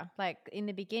better. Like in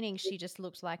the beginning, she just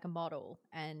looked like a model,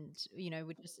 and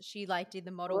she like did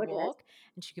the model walk,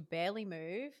 and she could barely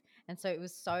move, and so it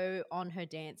was so on her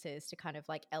dancers to kind of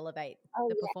like elevate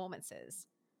the performances.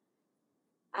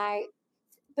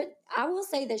 But I will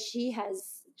say that she's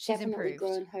definitely improved.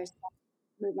 grown herself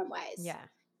movement wise. Yeah,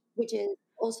 which is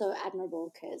also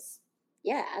admirable because,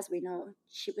 yeah, as we know,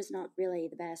 she was not really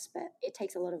the best, but it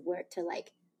takes a lot of work to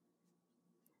like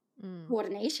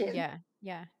coordination.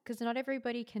 Yeah, because not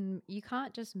everybody you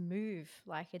can't just move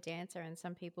like a dancer, and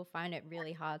some people find it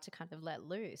really hard to kind of let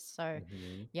loose. So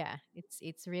yeah,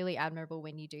 it's really admirable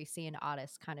when you do see an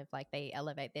artist kind of like they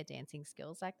elevate their dancing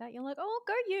skills like that. You're like, oh,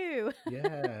 go you.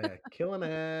 Yeah, killing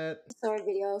it. I saw a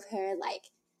video of her like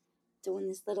doing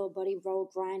this little body roll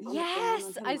grind on the ground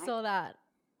on her I mic. saw that.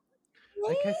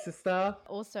 Okay, sister.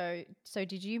 Also, so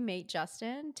did you meet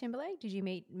Justin Timberlake? Did you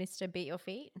meet Mr. Beat Your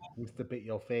Feet? Mr. Beat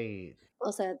Your Feet.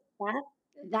 Also,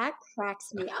 that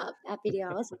cracks me up. That video,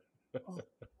 I was like, oh, okay.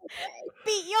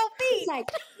 Beat your feet.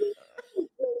 Like, beat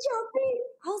your feet.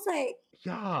 I was like,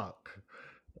 yuck.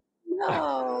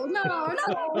 No.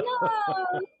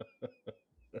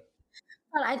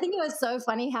 But I think it was so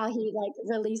funny how he like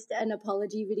released an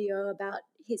apology video about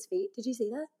his feet. Did you see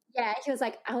that? Yeah, he was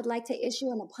like, I would like to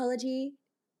issue an apology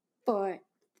for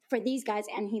these guys,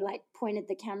 and he like pointed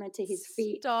the camera to his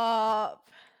feet. Stop.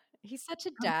 He's such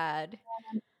a dad.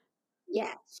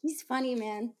 Yeah, he's funny,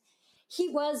 man. He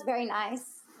was very nice,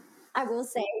 I will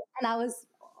say. And I was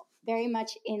very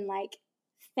much in like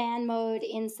fan mode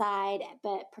inside,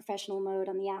 but professional mode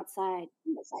on the outside.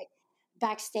 It was like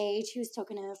backstage, he was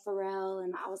talking to Pharrell,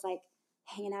 and I was like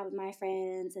hanging out with my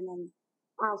friends, and then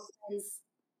our friends,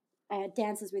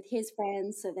 dances with his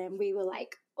friends. So then we were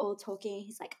like all talking.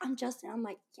 He's like, I'm Justin. I'm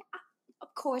like, yeah,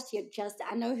 of course you're Justin.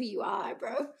 I know who you are,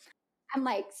 bro. I'm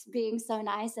like being so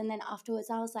nice. And then afterwards,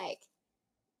 I was like,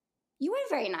 you weren't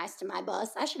very nice to my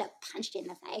boss. I should have punched you in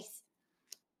the face.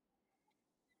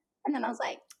 And then I was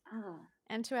like, oh.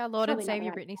 And to our Lord and Probably not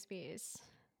Savior right. Britney Spears.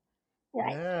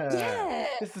 Like, Yeah. yeah.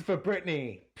 This is for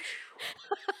Britney.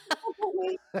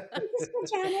 This is for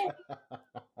Janet.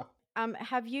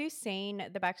 Have you seen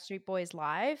the Backstreet Boys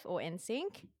live or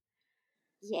NSYNC?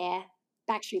 Yeah,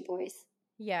 Backstreet Boys.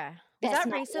 Yeah. Was Best that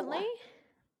night recently? ever.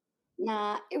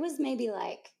 Nah, it was maybe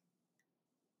like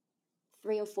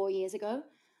 3 or 4 years ago.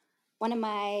 One of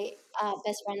my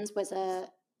best friends was a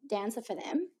dancer for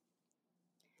them.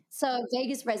 So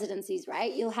Vegas residencies,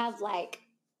 right? You'll have like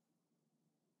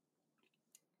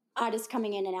artists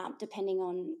coming in and out depending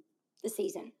on the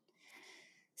season.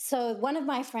 So one of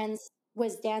my friends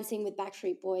was dancing with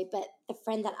Backstreet Boy, but the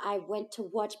friend that I went to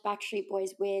watch Backstreet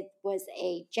Boys with was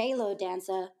a J-Lo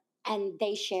dancer, and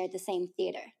they shared the same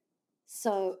theater.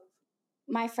 So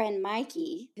my friend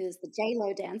Mikey, who's the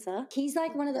J-Lo dancer, he's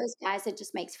like one of those guys that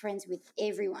just makes friends with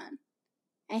everyone.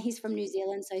 And he's from New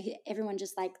Zealand, so everyone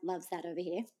just like loves that over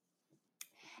here.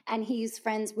 And he's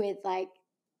friends with like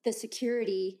the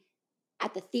security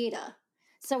at the theater.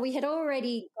 So we had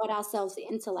already got ourselves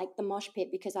into like the mosh pit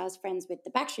because I was friends with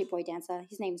the Backstreet Boy dancer.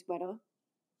 His name's Guedo.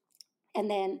 And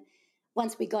then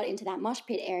once we got into that mosh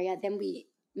pit area, then we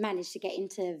managed to get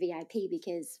into VIP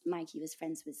because Mikey was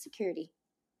friends with security.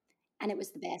 And it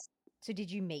was the best. So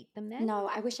did you meet them there? No,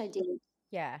 I wish I did.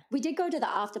 Yeah. We did go to the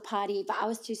after party, but I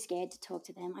was too scared to talk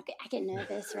to them. I get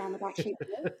nervous around the Backstreet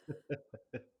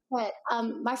Boys. But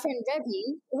my friend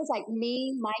Rebby, it was like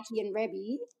me, Mikey, and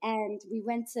Rebby, and we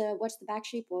went to watch the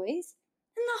Backstreet Boys.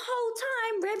 And the whole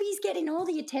time, Rebby's getting all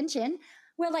the attention.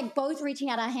 We're like both reaching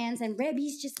out our hands, and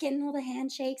Rebby's just getting all the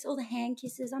handshakes, all the hand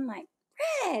kisses. I'm like,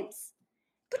 Rebs,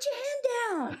 put your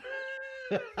hand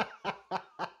down.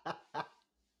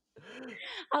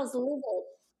 I was livid.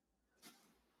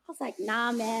 I was like,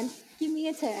 nah, man, give me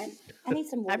a turn. I need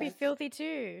some water. I'd be filthy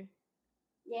too.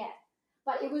 Yeah.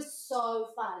 But it was so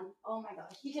fun. Oh my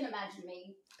gosh. You can imagine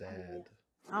me. Dead.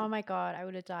 Oh my God, I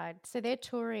would have died. So they're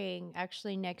touring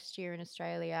actually next year in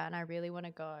Australia, and I really want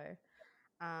to go.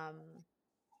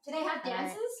 Do they have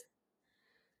dances?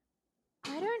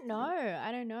 I don't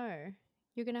know.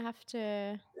 You're gonna have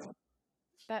to.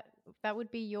 That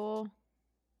would be your.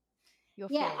 Yeah,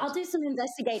 field. I'll do some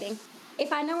investigating.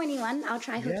 If I know anyone, I'll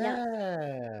try hook you up.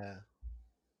 Yeah.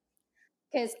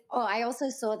 Because I also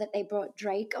saw that they brought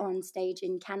Drake on stage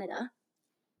in Canada.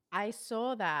 I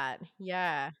saw that.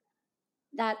 Yeah.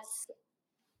 That's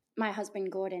my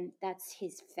husband Gordon. That's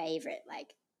his favorite.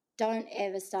 Like, don't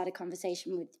ever start a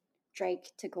conversation with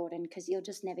Drake to Gordon because you'll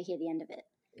just never hear the end of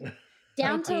it.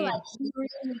 Down to like he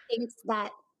really thinks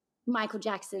that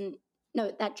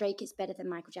that Drake is better than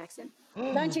Michael Jackson.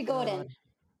 Don't you, Gordon? God.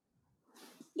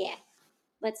 Yeah.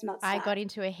 Let's not start. I got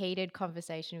into a heated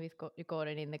conversation with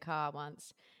Gordon in the car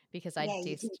once because I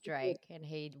dissed Drake, and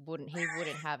he wouldn't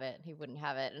have it. He wouldn't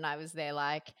have it, and I was there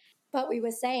like. But we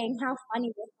were saying how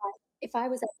funny was that if I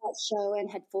was at that show and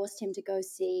had forced him to go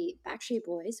see Backstreet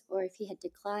Boys, or if he had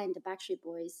declined the Backstreet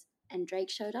Boys and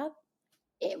Drake showed up,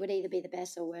 it would either be the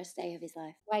best or worst day of his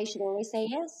life. Why you should always say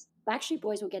yes. Backstreet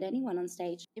Boys will get anyone on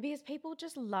stage. Because people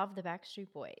just love the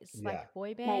Backstreet Boys. Yeah. Like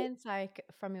boy bands, like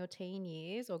from your teen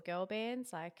years, or girl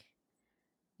bands, like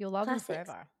you'll love Classics. them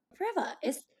forever. Forever.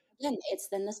 It's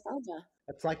the nostalgia.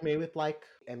 It's like me with like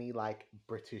any like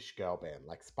British girl band,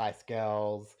 like Spice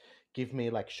Girls. Give me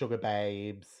like Sugar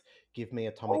Babes. Give me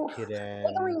Atomic Kitten. They're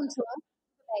going on tour,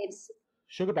 Babes.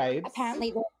 Sugar Babes.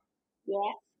 Apparently,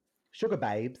 yeah. Sugar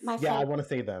Babes. My Yeah, friend- I want to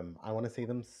see them. I want to see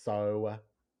them so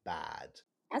bad.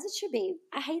 As it should be.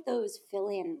 I hate those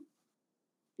fill-in.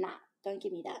 Nah, don't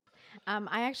give me that.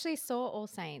 I actually saw All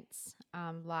Saints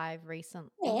live recently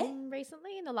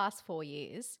in the last 4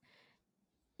 years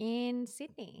in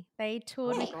Sydney. They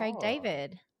toured with Craig God.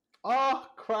 David. Oh,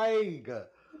 Craig.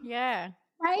 Yeah.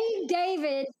 Craig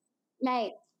David,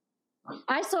 mate.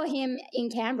 I saw him in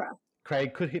Canberra.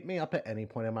 Craig could hit me up at any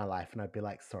point in my life and I'd be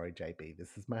like, sorry, JB,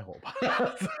 this is my whole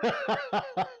pass.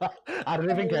 I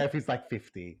don't even care if he's like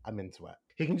 50. I'm into it.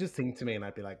 He can just sing to me and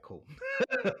I'd be like, cool.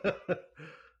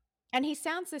 And he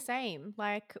sounds the same.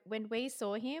 Like when we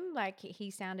saw him, like he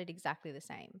sounded exactly the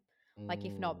same, like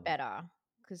if not better,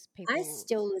 because people. I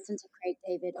still listen to Craig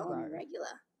David on Bro. a regular.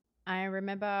 I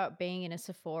remember being in a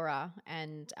Sephora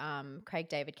and Craig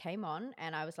David came on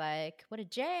and I was like, what a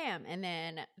jam. And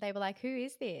then they were like, who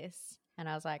is this? And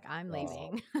I was like, I'm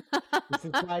leaving. This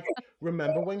is like,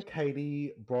 remember when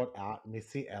Katie brought out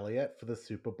Missy Elliott for the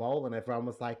Super Bowl and everyone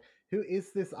was like, who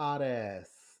is this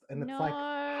artist? And it's like,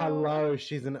 hello,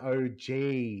 she's an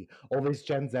OG. All these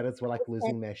Gen Zers were like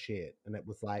losing their shit. And it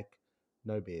was like,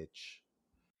 no, bitch.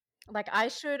 Like I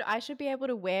should be able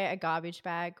to wear a garbage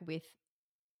bag with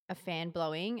a fan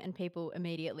blowing and people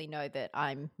immediately know that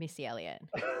I'm Missy Elliott.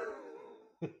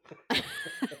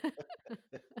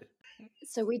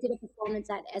 So we did a performance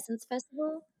at Essence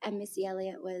Festival and Missy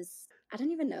Elliott was, I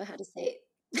don't even know how to say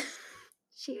it.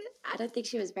 I don't think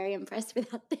she was very impressed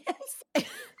with our dance.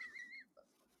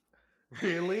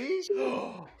 Really?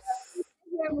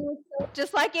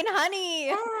 Just like in Honey.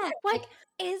 Yeah. What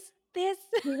is this?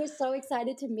 We were so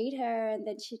excited to meet her and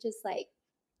then she just like,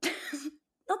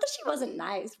 not that she wasn't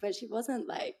nice, but she wasn't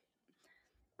like,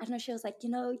 I don't know, she was like,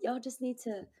 y'all just need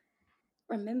to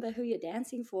remember who you're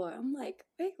dancing for. I'm like,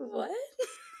 wait, what?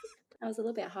 I was a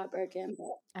little bit heartbroken,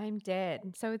 but I'm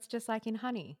dead. So it's just like in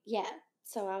Honey. yeah.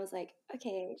 So I was like,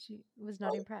 okay. She was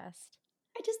not impressed.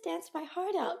 I just danced my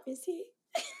heart out, Missy.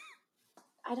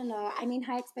 I don't know. I mean,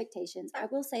 high expectations. I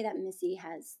will say that Missy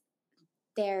has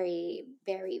very,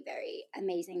 very, very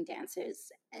amazing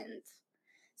dancers. And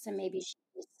so maybe she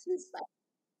just is like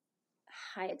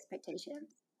high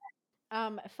expectations.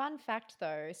 Fun fact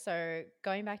though, so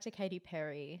going back to Katy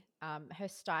Perry, her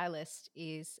stylist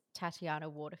is Tatiana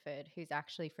Waterford, who's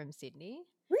actually from Sydney.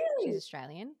 Really? She's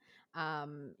Australian.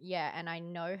 Yeah, and I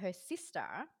know her sister,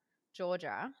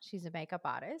 Georgia, she's a makeup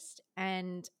artist,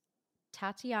 and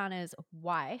Tatiana's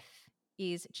wife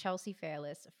is Chelsea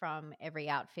Fairless from Every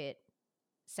Outfit,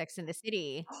 Sex and the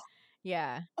City.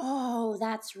 Yeah. Oh,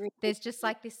 that's really There's just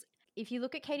like this. If you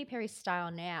look at Katy Perry's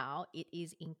style now, it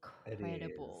is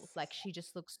incredible. is. Like she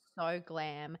just looks so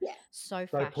glam, Yeah. so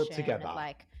So fashion. put together.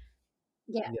 Like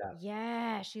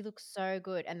yeah. she looks so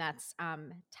good. And that's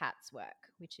Tat's work,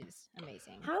 which is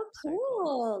amazing. How So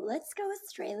cool. Let's go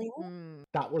Australia.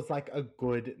 That was like a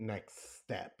good next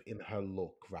step in her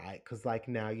look, right? Because like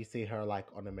now you see her like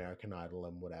on American Idol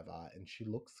and whatever, and she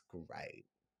looks great.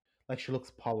 Like she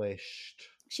looks polished.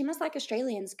 She must like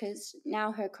Australians because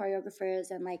now her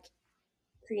choreographers and like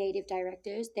creative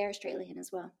directors, they're Australian as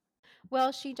well.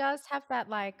 Well, she does have that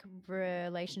like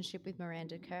relationship with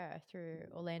Miranda Kerr through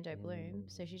Orlando Bloom.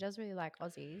 So she does really like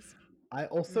Aussies. I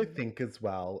also think as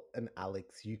well, and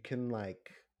Alex, you can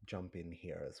like jump in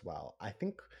here as well. I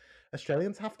think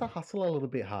Australians have to hustle a little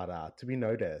bit harder to be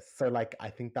noticed. So like I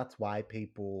think that's why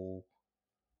people,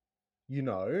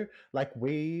 like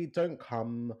we don't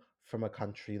come from a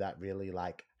country that really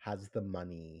like has the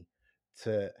money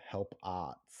to help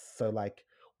arts. So like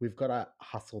we've got to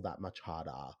hustle that much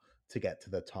harder to get to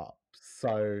the top.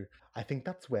 So I think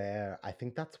that's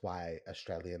why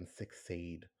Australians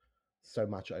succeed so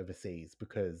much overseas,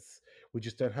 because we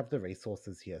just don't have the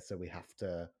resources here. So we have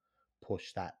to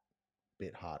push that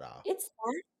bit harder. It's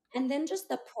that. And then just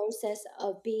the process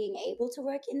of being able to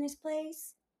work in this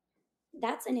place,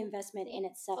 that's an investment in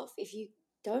itself. If you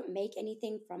don't make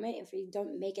anything from it, if you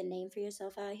don't make a name for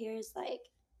yourself out here, it's like,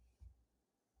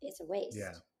 it's a waste.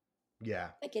 Yeah.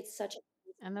 Like it's such a...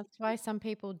 And that's why some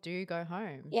people do go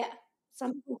home. Yeah.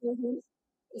 Some people go home.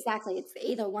 Exactly. It's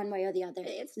either one way or the other.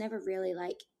 It's never really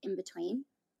like in between.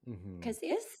 Because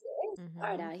it's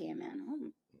hard out here,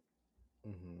 man.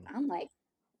 I'm like...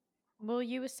 Well,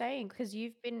 you were saying, because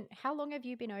how long have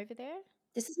you been over there?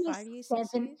 This is my 5 years, 6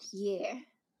 7th years? year.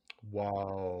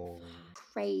 Wow.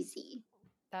 Crazy.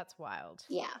 That's wild.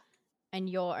 Yeah. And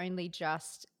you're only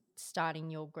just starting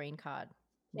your green card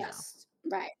now. Yes.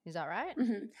 Right. Is that right?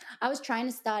 Mm-hmm. I was trying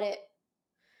to start it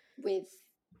with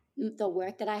the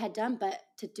work that I had done, but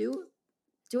to do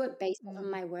it based on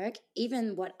my work,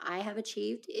 even what I have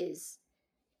achieved is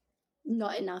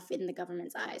not enough in the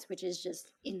government's eyes, which is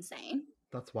just insane.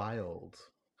 That's wild.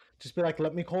 Just be like,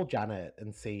 let me call Janet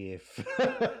and see if...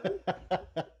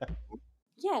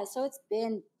 Yeah, so it's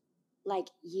been like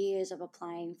years of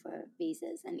applying for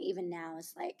visas, and even now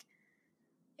it's like,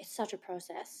 it's such a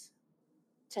process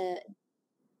to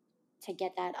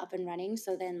get that up and running.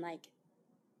 So then like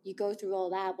you go through all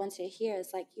that, once you're here,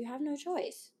 it's like you have no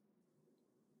choice.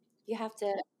 You have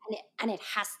to, and it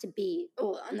has to be,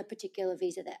 on the particular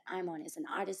visa that I'm on is an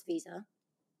artist visa.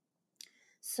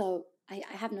 So I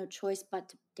have no choice but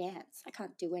to dance. I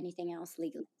can't do anything else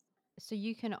legally. So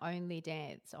you can only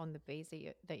dance on the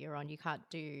visa that you're on. You can't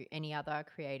do any other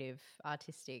creative,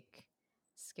 artistic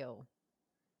skill.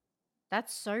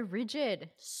 That's so rigid.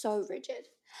 So rigid.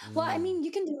 Well, I mean,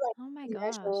 you can do like Oh my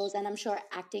commercials, gosh. and I'm sure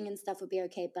acting and stuff would be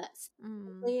okay, but Mm,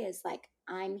 specifically it's like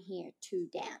I'm here to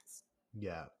dance.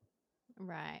 Yeah.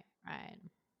 right, right.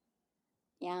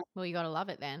 Yeah. Well, you got to love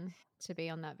it then to be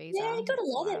on that visa. Yeah, you gotta That's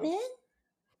love it, wild. man.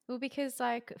 Well, because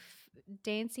like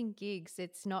dancing gigs,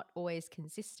 it's not always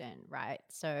consistent, right?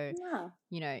 So,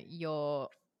 Yeah.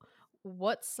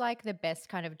 what's like the best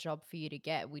kind of job for you to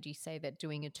get? Would you say that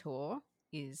doing a tour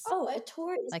is Oh, a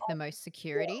tour is like the most ideal,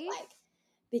 security? like,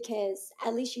 because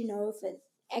at least you know for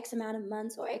X amount of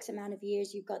months or X amount of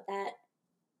years you've got that.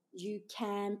 You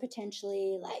can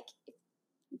potentially, like,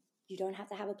 you don't have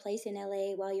to have a place in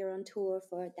LA while you're on tour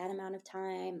for that amount of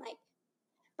time. Like,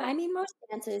 but I mean, most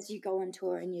dancers, you go on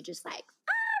tour and you're just like,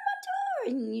 I'm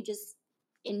on tour, and you just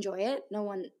enjoy it. Not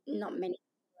many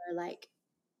people are like,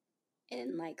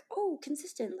 in like, oh,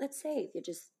 consistent, let's save. You're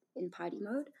just in party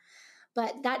mode.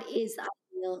 But that is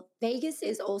ideal. Vegas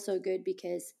is also good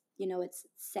because, it's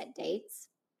set dates.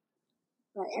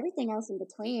 But everything else in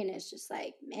between is just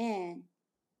like, man,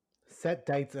 Set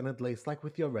dates, and at least like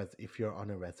with your if you're on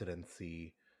a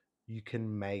residency, you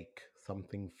can make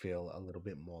something feel a little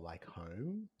bit more like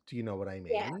home. Do you know what I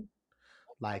yeah, mean?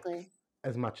 Like, exactly.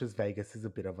 as much as Vegas is a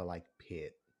bit of a like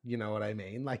pit, you know what I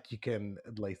mean? Like, you can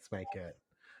at least make it.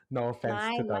 No offense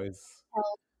My to those.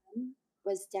 hotel home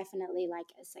was definitely like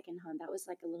a second home. That was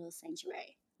like a little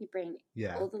sanctuary. You bring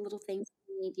Yeah. all the little things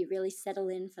you need. You really settle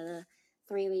in for the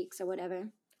 3 weeks or whatever.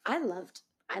 I loved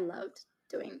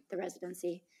doing the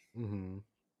residency. Mm-hmm.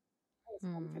 It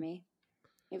was fun for me.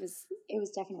 It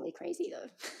was definitely crazy though.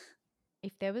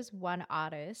 If there was one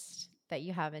artist that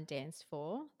you haven't danced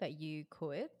for that you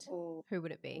could, Oh, who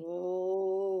would it be?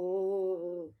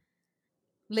 oh.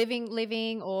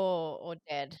 Living or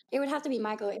dead? It would have to be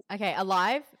Michael. Okay,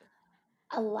 alive?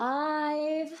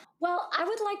 Alive. Well, I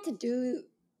would like to do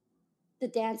the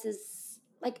dances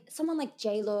like someone like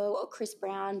J-Lo or Chris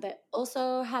Brown, but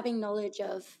also having knowledge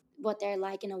of what they're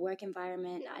like in a work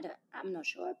environment. I'm not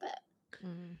sure, but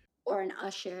Mm. or an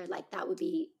usher, like that would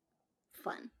be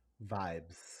fun.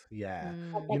 Vibes. Yeah.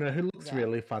 Like, You know who looks Yeah.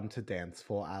 really fun to dance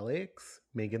for, Alex?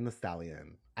 Megan the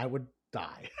Stallion. I would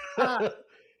die.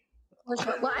 for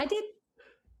sure. Well, I did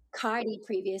Cardi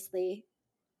previously,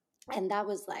 and that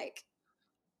was like,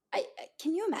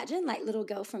 can you imagine? Like, little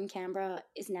girl from Canberra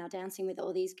is now dancing with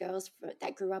all these girls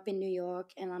that grew up in New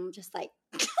York, and I'm just like,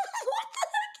 what the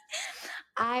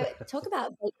heck? I talk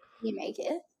about you make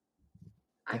it.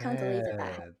 I can't believe that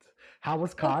happened. Dead. How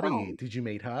was So Cardi? fun. Did you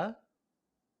meet her?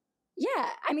 Yeah,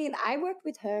 I mean, I worked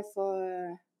with her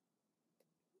for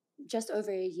just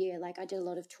over a year. Like, I did a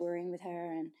lot of touring with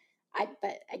her, and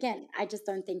but again, I just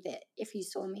don't think that if you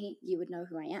saw me, you would know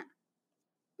who I am,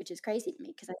 which is crazy to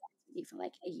me because I danced with you for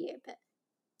like a year. But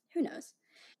who knows?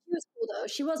 She was cool though.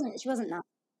 She wasn't nuts.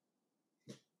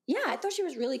 Yeah, I thought she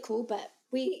was really cool, but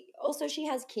she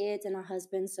has kids and a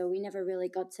husband, so we never really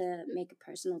got to make a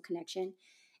personal connection.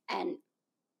 And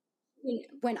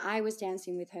when I was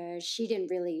dancing with her, she didn't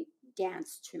really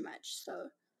dance too much. So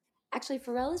actually,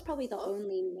 Pharrell is probably the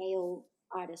only male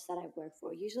artist that I've worked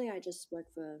for. Usually, I just work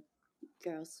for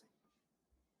girls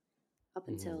up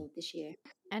until this year.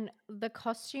 And the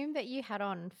costume that you had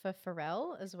on for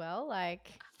Pharrell as well, like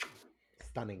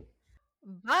Stunning.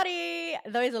 buddy,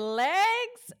 those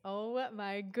legs. Oh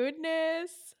my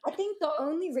goodness. I think the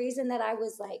only reason that I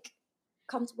was like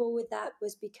comfortable with that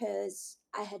was because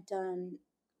I had done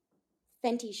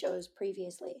Fenty shows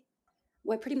previously.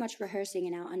 We're pretty much rehearsing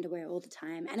in our underwear all the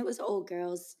time, and it was all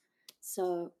girls,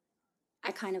 so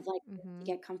I kind of like to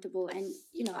get comfortable. And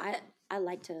I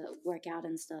like to work out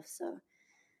and stuff, so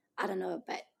I don't know,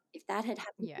 but if that had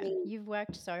happened Yeah, to me, you've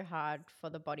worked so hard for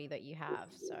the body that you have,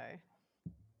 so.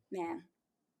 man,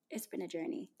 it's been a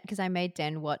journey. Because I made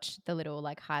Den watch the little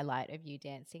like highlight of you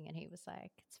dancing, and he was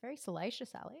like, "It's very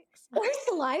salacious, Alex." Very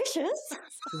salacious.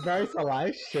 Very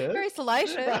salacious. Very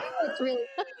salacious. It's really.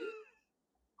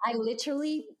 I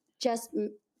literally just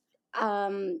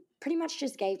pretty much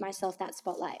just gave myself that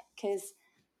spotlight because,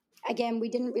 again, we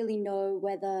didn't really know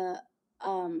whether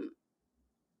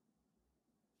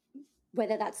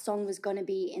that song was going to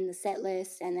be in the set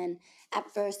list. And then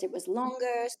at first it was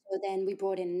longer, so then we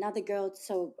brought in another girl,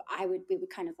 so we would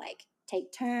kind of like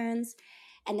take turns,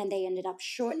 and then they ended up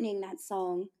shortening that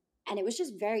song, and it was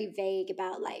just very vague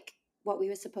about like what we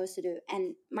were supposed to do.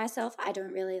 And myself, I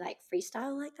don't really like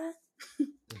freestyle like that.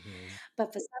 Mhm.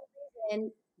 But for some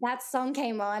reason, that song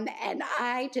came on and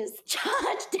I just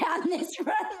charged down this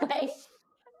runway.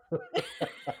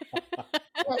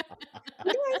 Like,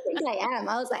 who do I think I am?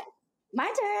 I was like, my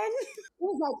turn. It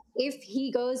was like, if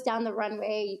he goes down the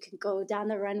runway, you can go down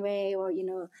the runway or,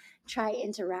 try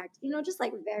interact, just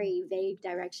like very vague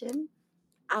direction.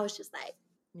 I was just like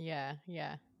Yeah,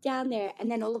 yeah. down there. And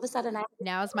then all of a sudden I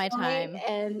Now's my time.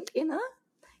 and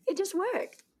it just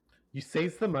worked. You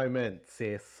seized the moment,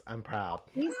 sis. I'm proud.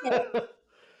 He said, I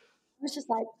was just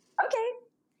like, okay,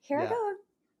 here I Yeah. go.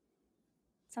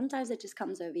 Sometimes it just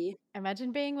comes over you.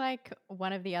 Imagine being like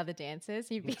one of the other dancers.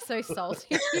 You'd be so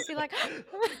salty. You'd be like,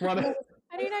 One of-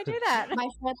 how did I do that? My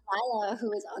friend Lila, who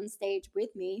was on stage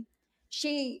with me,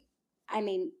 she,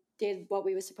 did what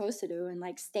we were supposed to do and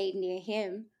like stayed near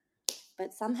him.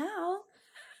 But somehow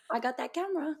I got that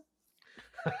camera.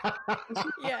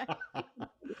 Yeah.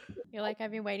 You're like,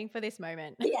 I've been waiting for this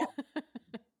moment. Yeah.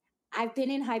 I've been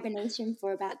in hibernation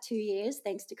for about 2 years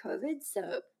thanks to COVID.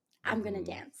 So I'm going to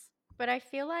dance. But I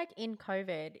feel like in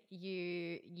COVID,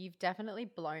 you've definitely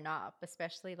blown up,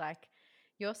 especially like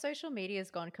your social media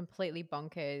has gone completely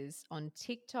bonkers on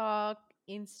TikTok,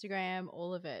 Instagram,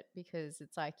 all of it, because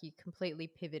it's like you completely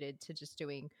pivoted to just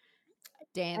doing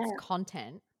dance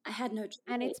content. I had no choice.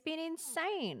 And it's been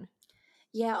insane.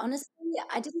 Yeah, honestly,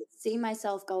 I didn't see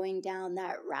myself going down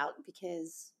that route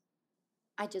because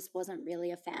I just wasn't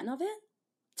really a fan of it,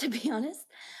 to be honest.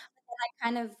 But then I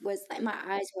kind of was like, my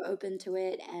eyes were open to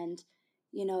it. And,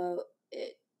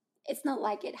 it's not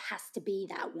like it has to be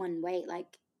that one way.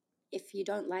 Like, if you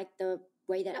don't like the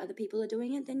way that other people are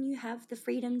doing it, then you have the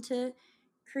freedom to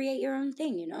create your own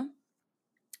thing,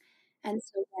 And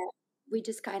so we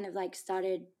just kind of like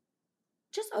started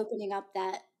just opening up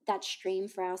that stream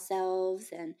for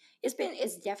ourselves, and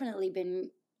it's definitely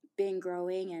been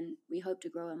growing, and we hope to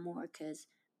grow it more because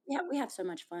we have so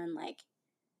much fun. Like,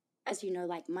 as you know,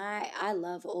 like I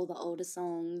love all the older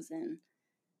songs, and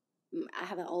I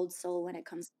have an old soul when it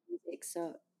comes to music.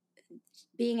 So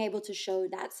being able to show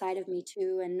that side of me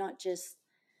too, and not just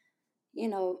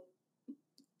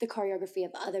the choreography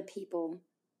of other people,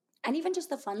 and even just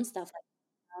the fun stuff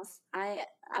like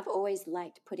I've always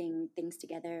liked putting things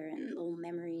together and little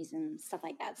memories and stuff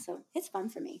like that. So it's fun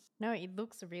for me. No, it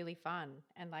looks really fun.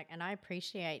 And I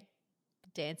appreciate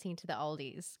dancing to the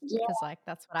oldies Yeah. because like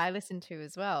that's what I listen to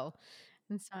as well.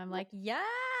 And so I'm like, yes,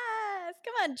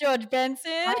 come on, George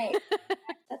Benson. Right.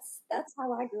 That's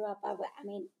how I grew up. I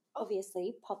mean,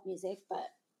 obviously pop music, but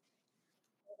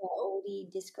the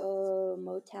oldie disco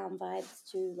Motown vibes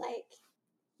to like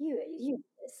you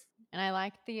this. And I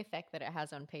like the effect that it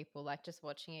has on people. Like just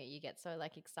watching it, you get so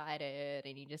like excited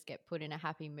and you just get put in a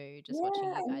happy mood just watching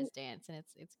you guys dance, and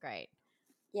it's great.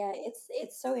 Yeah,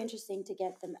 it's so interesting to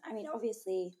get them. I mean,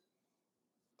 obviously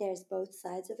there's both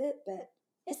sides of it, but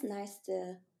it's nice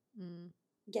to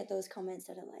get those comments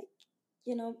that are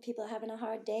like, people are having a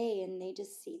hard day and they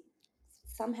just see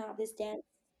somehow this dance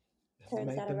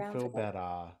turns that around feel for them.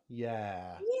 better.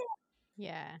 Yeah.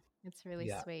 Yeah, it's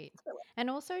really sweet. And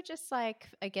also just like,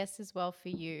 I guess as well for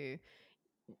you,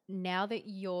 now that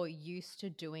you're used to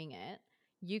doing it,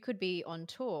 you could be on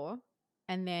tour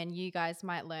and then you guys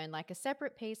might learn like a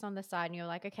separate piece on the side and you're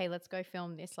like, okay, let's go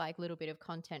film this like little bit of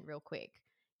content real quick,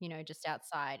 just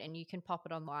outside, and you can pop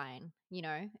it online,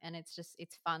 and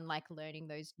it's fun like learning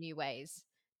those new ways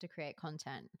to create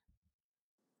content.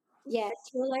 Yeah,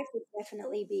 tour life would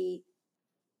definitely be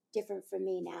different for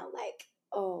me now. Like,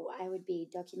 I would be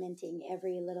documenting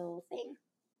every little thing.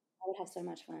 I would have so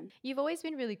much fun. You've always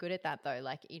been really good at that though,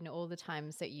 like in all the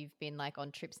times that you've been like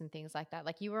on trips and things like that.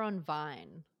 Like you were on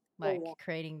Vine, like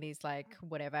creating these like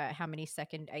whatever, how many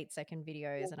 8-second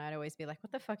videos, and I'd always be like,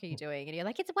 what the fuck are you doing? And you're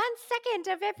like, it's 1 second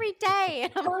of every day.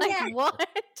 And I'm like,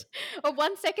 what? Or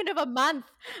 1 second of a month.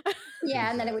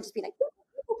 Yeah, and then it would just be like,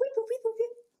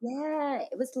 yeah,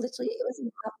 it was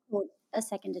an app called A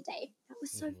Second a Day. That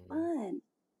was so fun.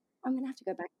 I'm gonna have to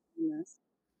go back to this.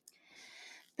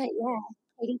 But yeah,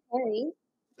 Katy Perry.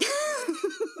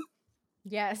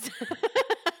 Yes.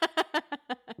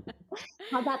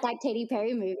 How about that Katy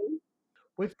Perry movie?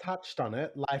 We've touched on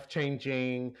it.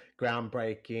 Life-changing,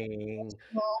 groundbreaking,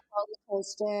 roller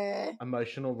coaster,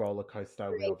 emotional roller coaster.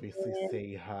 We obviously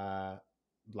see her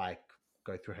like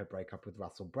go through her breakup with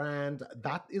Russell Brand.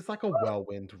 That is like a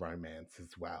whirlwind romance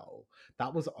as well.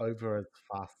 That was over as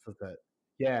fast as it.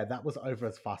 Yeah, that was over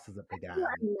as fast as it began.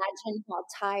 Imagine how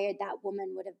tired that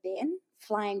woman would have been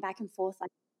flying back and forth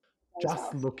like.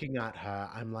 Just looking at her,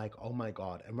 I'm like, oh my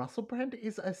God. And Russell Brand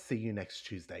is a see you next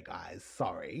Tuesday, guys.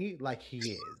 Sorry. Like, he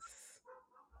is.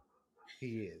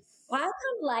 He is. Well, I kind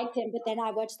of liked him, but then I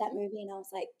watched that movie and I was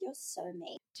like, you're so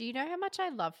mean. Do you know how much I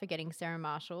love Forgetting Sarah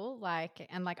Marshall? I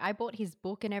bought his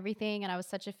book and everything, and I was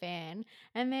such a fan.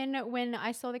 And then when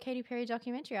I saw the Katy Perry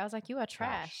documentary, I was like, you are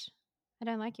trash. I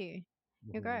don't like you.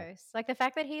 You're Mhm. gross. Like the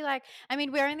fact that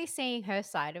we're only seeing her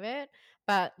side of it,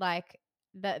 but like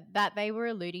that they were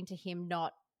alluding to him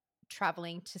not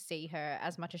traveling to see her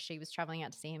as much as she was traveling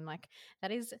out to see him. Like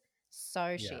that is so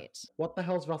Yeah. shit. What the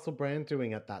hell's Russell Brand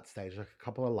doing at that stage? Like a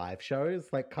couple of live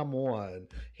shows? Like, come on.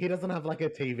 He doesn't have like a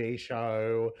TV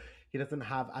show. He doesn't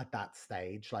have at that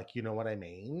stage, like, you know what I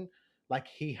mean? Like,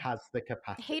 he has the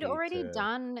capacity He'd already to.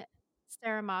 done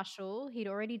Sarah Marshall. He'd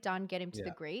already done Get Him to the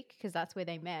Yeah. Greek because that's where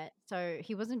they met. So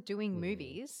he wasn't doing Mhm.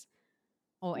 movies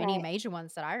or any Right. major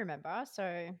ones that I remember.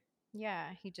 So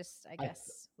yeah, he just, I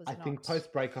guess, was I not. think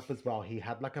post breakup as well, he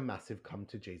had like a massive come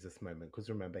to Jesus moment because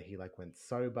remember, he like went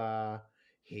sober.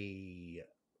 He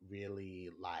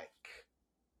really like,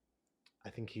 I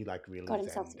think he like really Got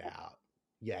himself zenned together. out.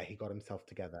 Yeah, he got himself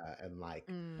together and like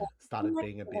Mm, started like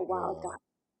being a a bit wild more. guy.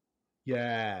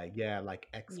 Yeah, like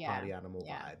ex yeah. party animal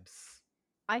Yeah. vibes.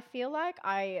 I feel like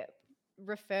I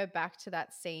refer back to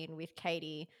that scene with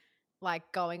Katie,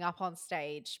 like going up on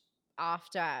stage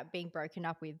after being broken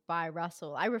up with by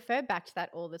Russell. I refer back to that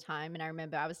all the time. And I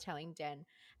remember I was telling Den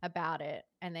about it.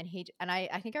 And then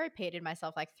I think I repeated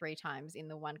myself like 3 times in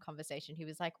the one conversation. He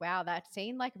was like, wow, that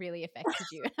scene like really affected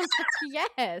you. And I'm like,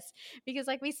 yes, because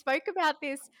like we spoke about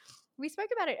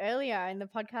it earlier in the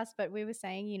podcast, but we were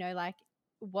saying, you know, like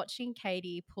watching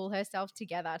Katie pull herself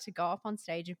together to go up on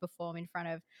stage and perform in front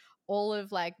of all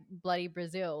of like bloody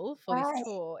Brazil for Right. this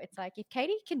tour. It's like if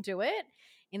Katie can do it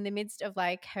in the midst of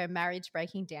like her marriage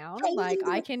breaking down, Katie like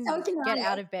I was can soaking get on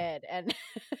out it. of bed and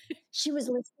She was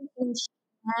listening in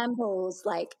shambles.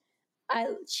 Like,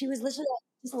 she was literally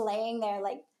like, just laying there,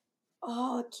 like,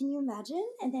 oh, can you imagine?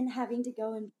 And then having to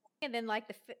go and and then like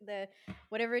the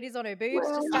whatever it is on her boobs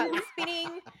just start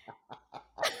spinning,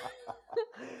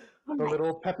 oh The my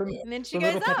little peppermint, and then she the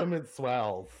goes little up. peppermint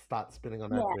swirls start spinning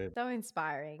on her Yeah. boob. So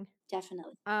inspiring.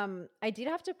 definitely. I did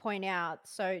have to point out,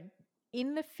 so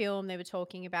in the film they were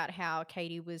talking about how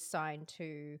Katie was signed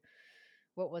to,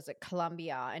 what was it,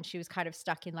 Columbia, and she was kind of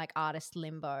stuck in like artist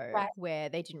limbo Right. where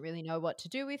they didn't really know what to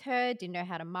do with her, didn't know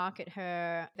how to market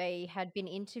her. They had been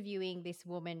interviewing this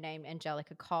woman named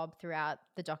Angelica Cobb throughout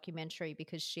the documentary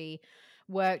because she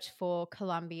worked for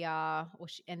Columbia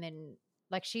and then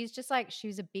like she's just like she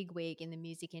was a big wig in the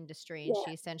music industry and Yeah.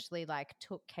 she essentially like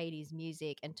took Katie's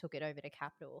music and took it over to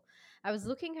Capitol. I was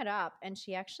looking it up and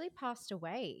she actually passed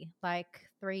away like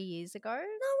 3 years ago.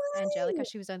 No way. Angelica,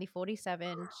 she was only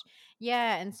 47.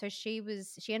 Yeah, and so she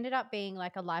ended up being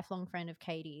like a lifelong friend of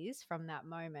Katie's from that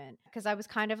moment because I was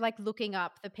kind of like looking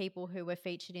up the people who were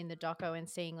featured in the doco and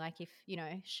seeing like if, you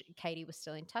know, Katie was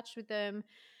still in touch with them.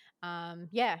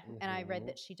 Yeah, and I read Mhm.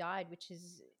 that she died, which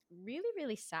is really,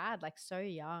 really sad, like so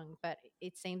young, but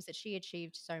it seems that she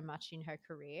achieved so much in her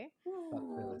career, That's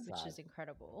really Oh. which sad. is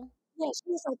incredible. Yeah,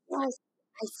 she was like, yes,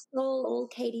 I stole all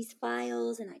Katie's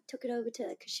files and I took it over to her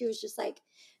because she was just like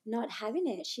not having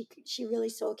it. She really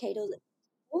saw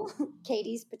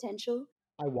Katie's potential.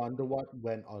 I wonder what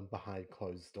went on behind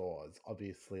closed doors.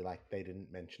 Obviously, like they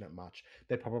didn't mention it much.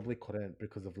 They probably couldn't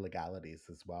because of legalities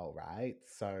as well, right?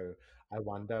 So I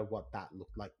wonder what that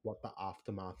looked like, what the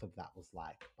aftermath of that was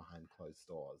like behind closed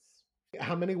doors.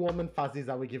 How many warm and fuzzies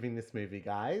are we giving this movie,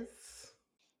 guys?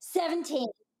 17.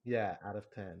 Yeah, out of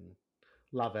 10.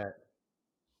 Love it.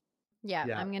 Yeah,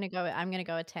 Yeah. I'm gonna go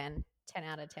a 10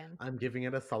 out of 10. I'm giving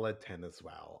it a solid 10 as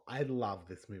well. I love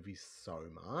this movie so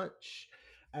much.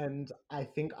 And I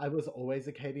think I was always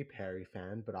a Katy Perry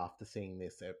fan, but after seeing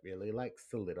this, it really like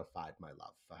solidified my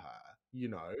love for her. You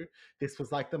know, this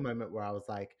was like the moment where I was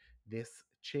like, this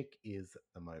chick is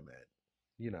the moment,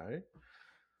 you know?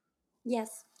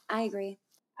 Yes, I agree.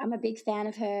 I'm a big fan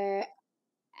of her.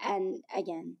 And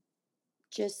again,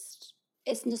 just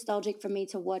it's nostalgic for me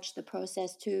to watch the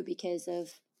process too because of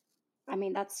I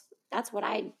mean that's what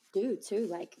I do too,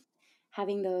 like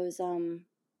having those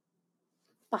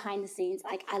behind the scenes.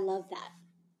 Like I love that.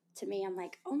 To me, I'm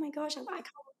like, oh my gosh, I can't wait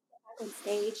to get back on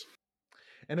stage.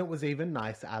 And it was even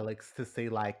nice, Alex, to see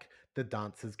like the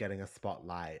dancers getting a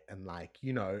spotlight and like,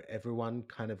 you know, everyone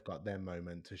kind of got their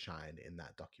moment to shine in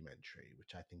that documentary,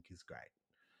 which I think is great.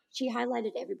 She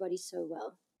highlighted everybody so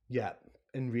well. Yeah.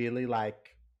 And really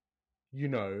like, you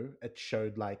know, it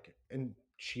showed like, and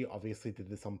she obviously did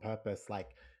this on purpose.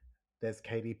 Like, there's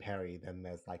Katy Perry, then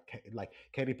there's like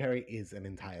Katy Perry is an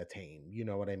entire team. You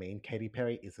know what I mean? Katy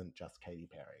Perry isn't just Katy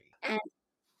Perry. And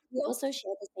we also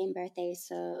share the same birthday,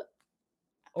 so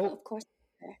Oh, of course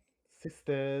her.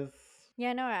 sisters.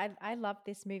 Yeah, no, I love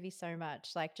this movie so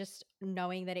much. Like, just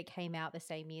knowing that it came out the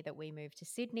same year that we moved to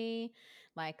Sydney,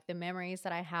 like the memories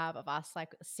that I have of us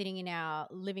like sitting in our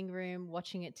living room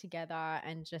watching it together,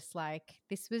 and just like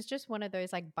this was just one of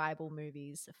those like Bible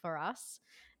movies for us,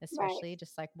 Right. especially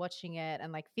just like watching it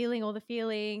and like feeling all the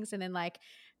feelings, and then like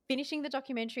finishing the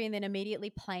documentary and then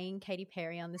immediately playing Katy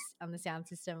Perry on this on the sound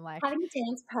system. Like, Having a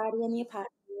dance party in the apartment.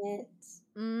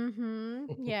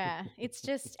 yeah, it's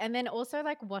just, and then also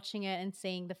like watching it and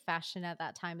seeing the fashion at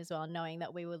that time as well, knowing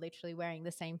that we were literally wearing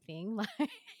the same thing. Like,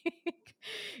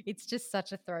 it's just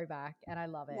such a throwback, and I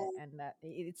love it. Yeah. And that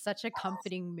it's such a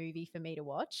comforting movie for me to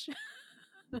watch.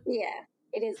 Yeah,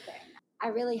 it is very nice. I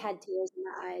really had tears in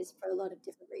my eyes for a lot of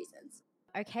different reasons.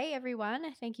 Okay,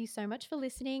 everyone, thank you so much for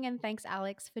listening, and thanks,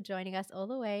 Alex, for joining us all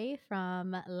the way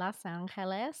from Los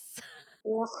Angeles.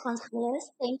 Los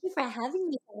Angeles. Thank you for having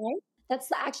me, guys.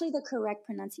 That's actually the correct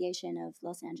pronunciation of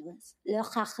Los Angeles.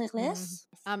 Los Angeles.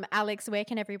 Alex, where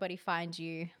can everybody find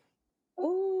you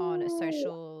on Ooh.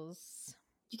 socials?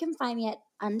 You can find me at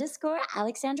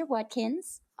 _Alexandra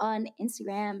Watkins on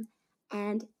Instagram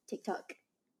and TikTok.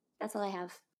 That's all I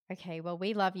have. Okay, well,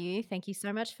 we love you. Thank you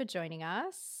so much for joining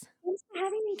us. Thanks for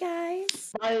having me,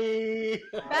 guys. Bye.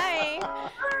 Bye.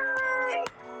 Bye.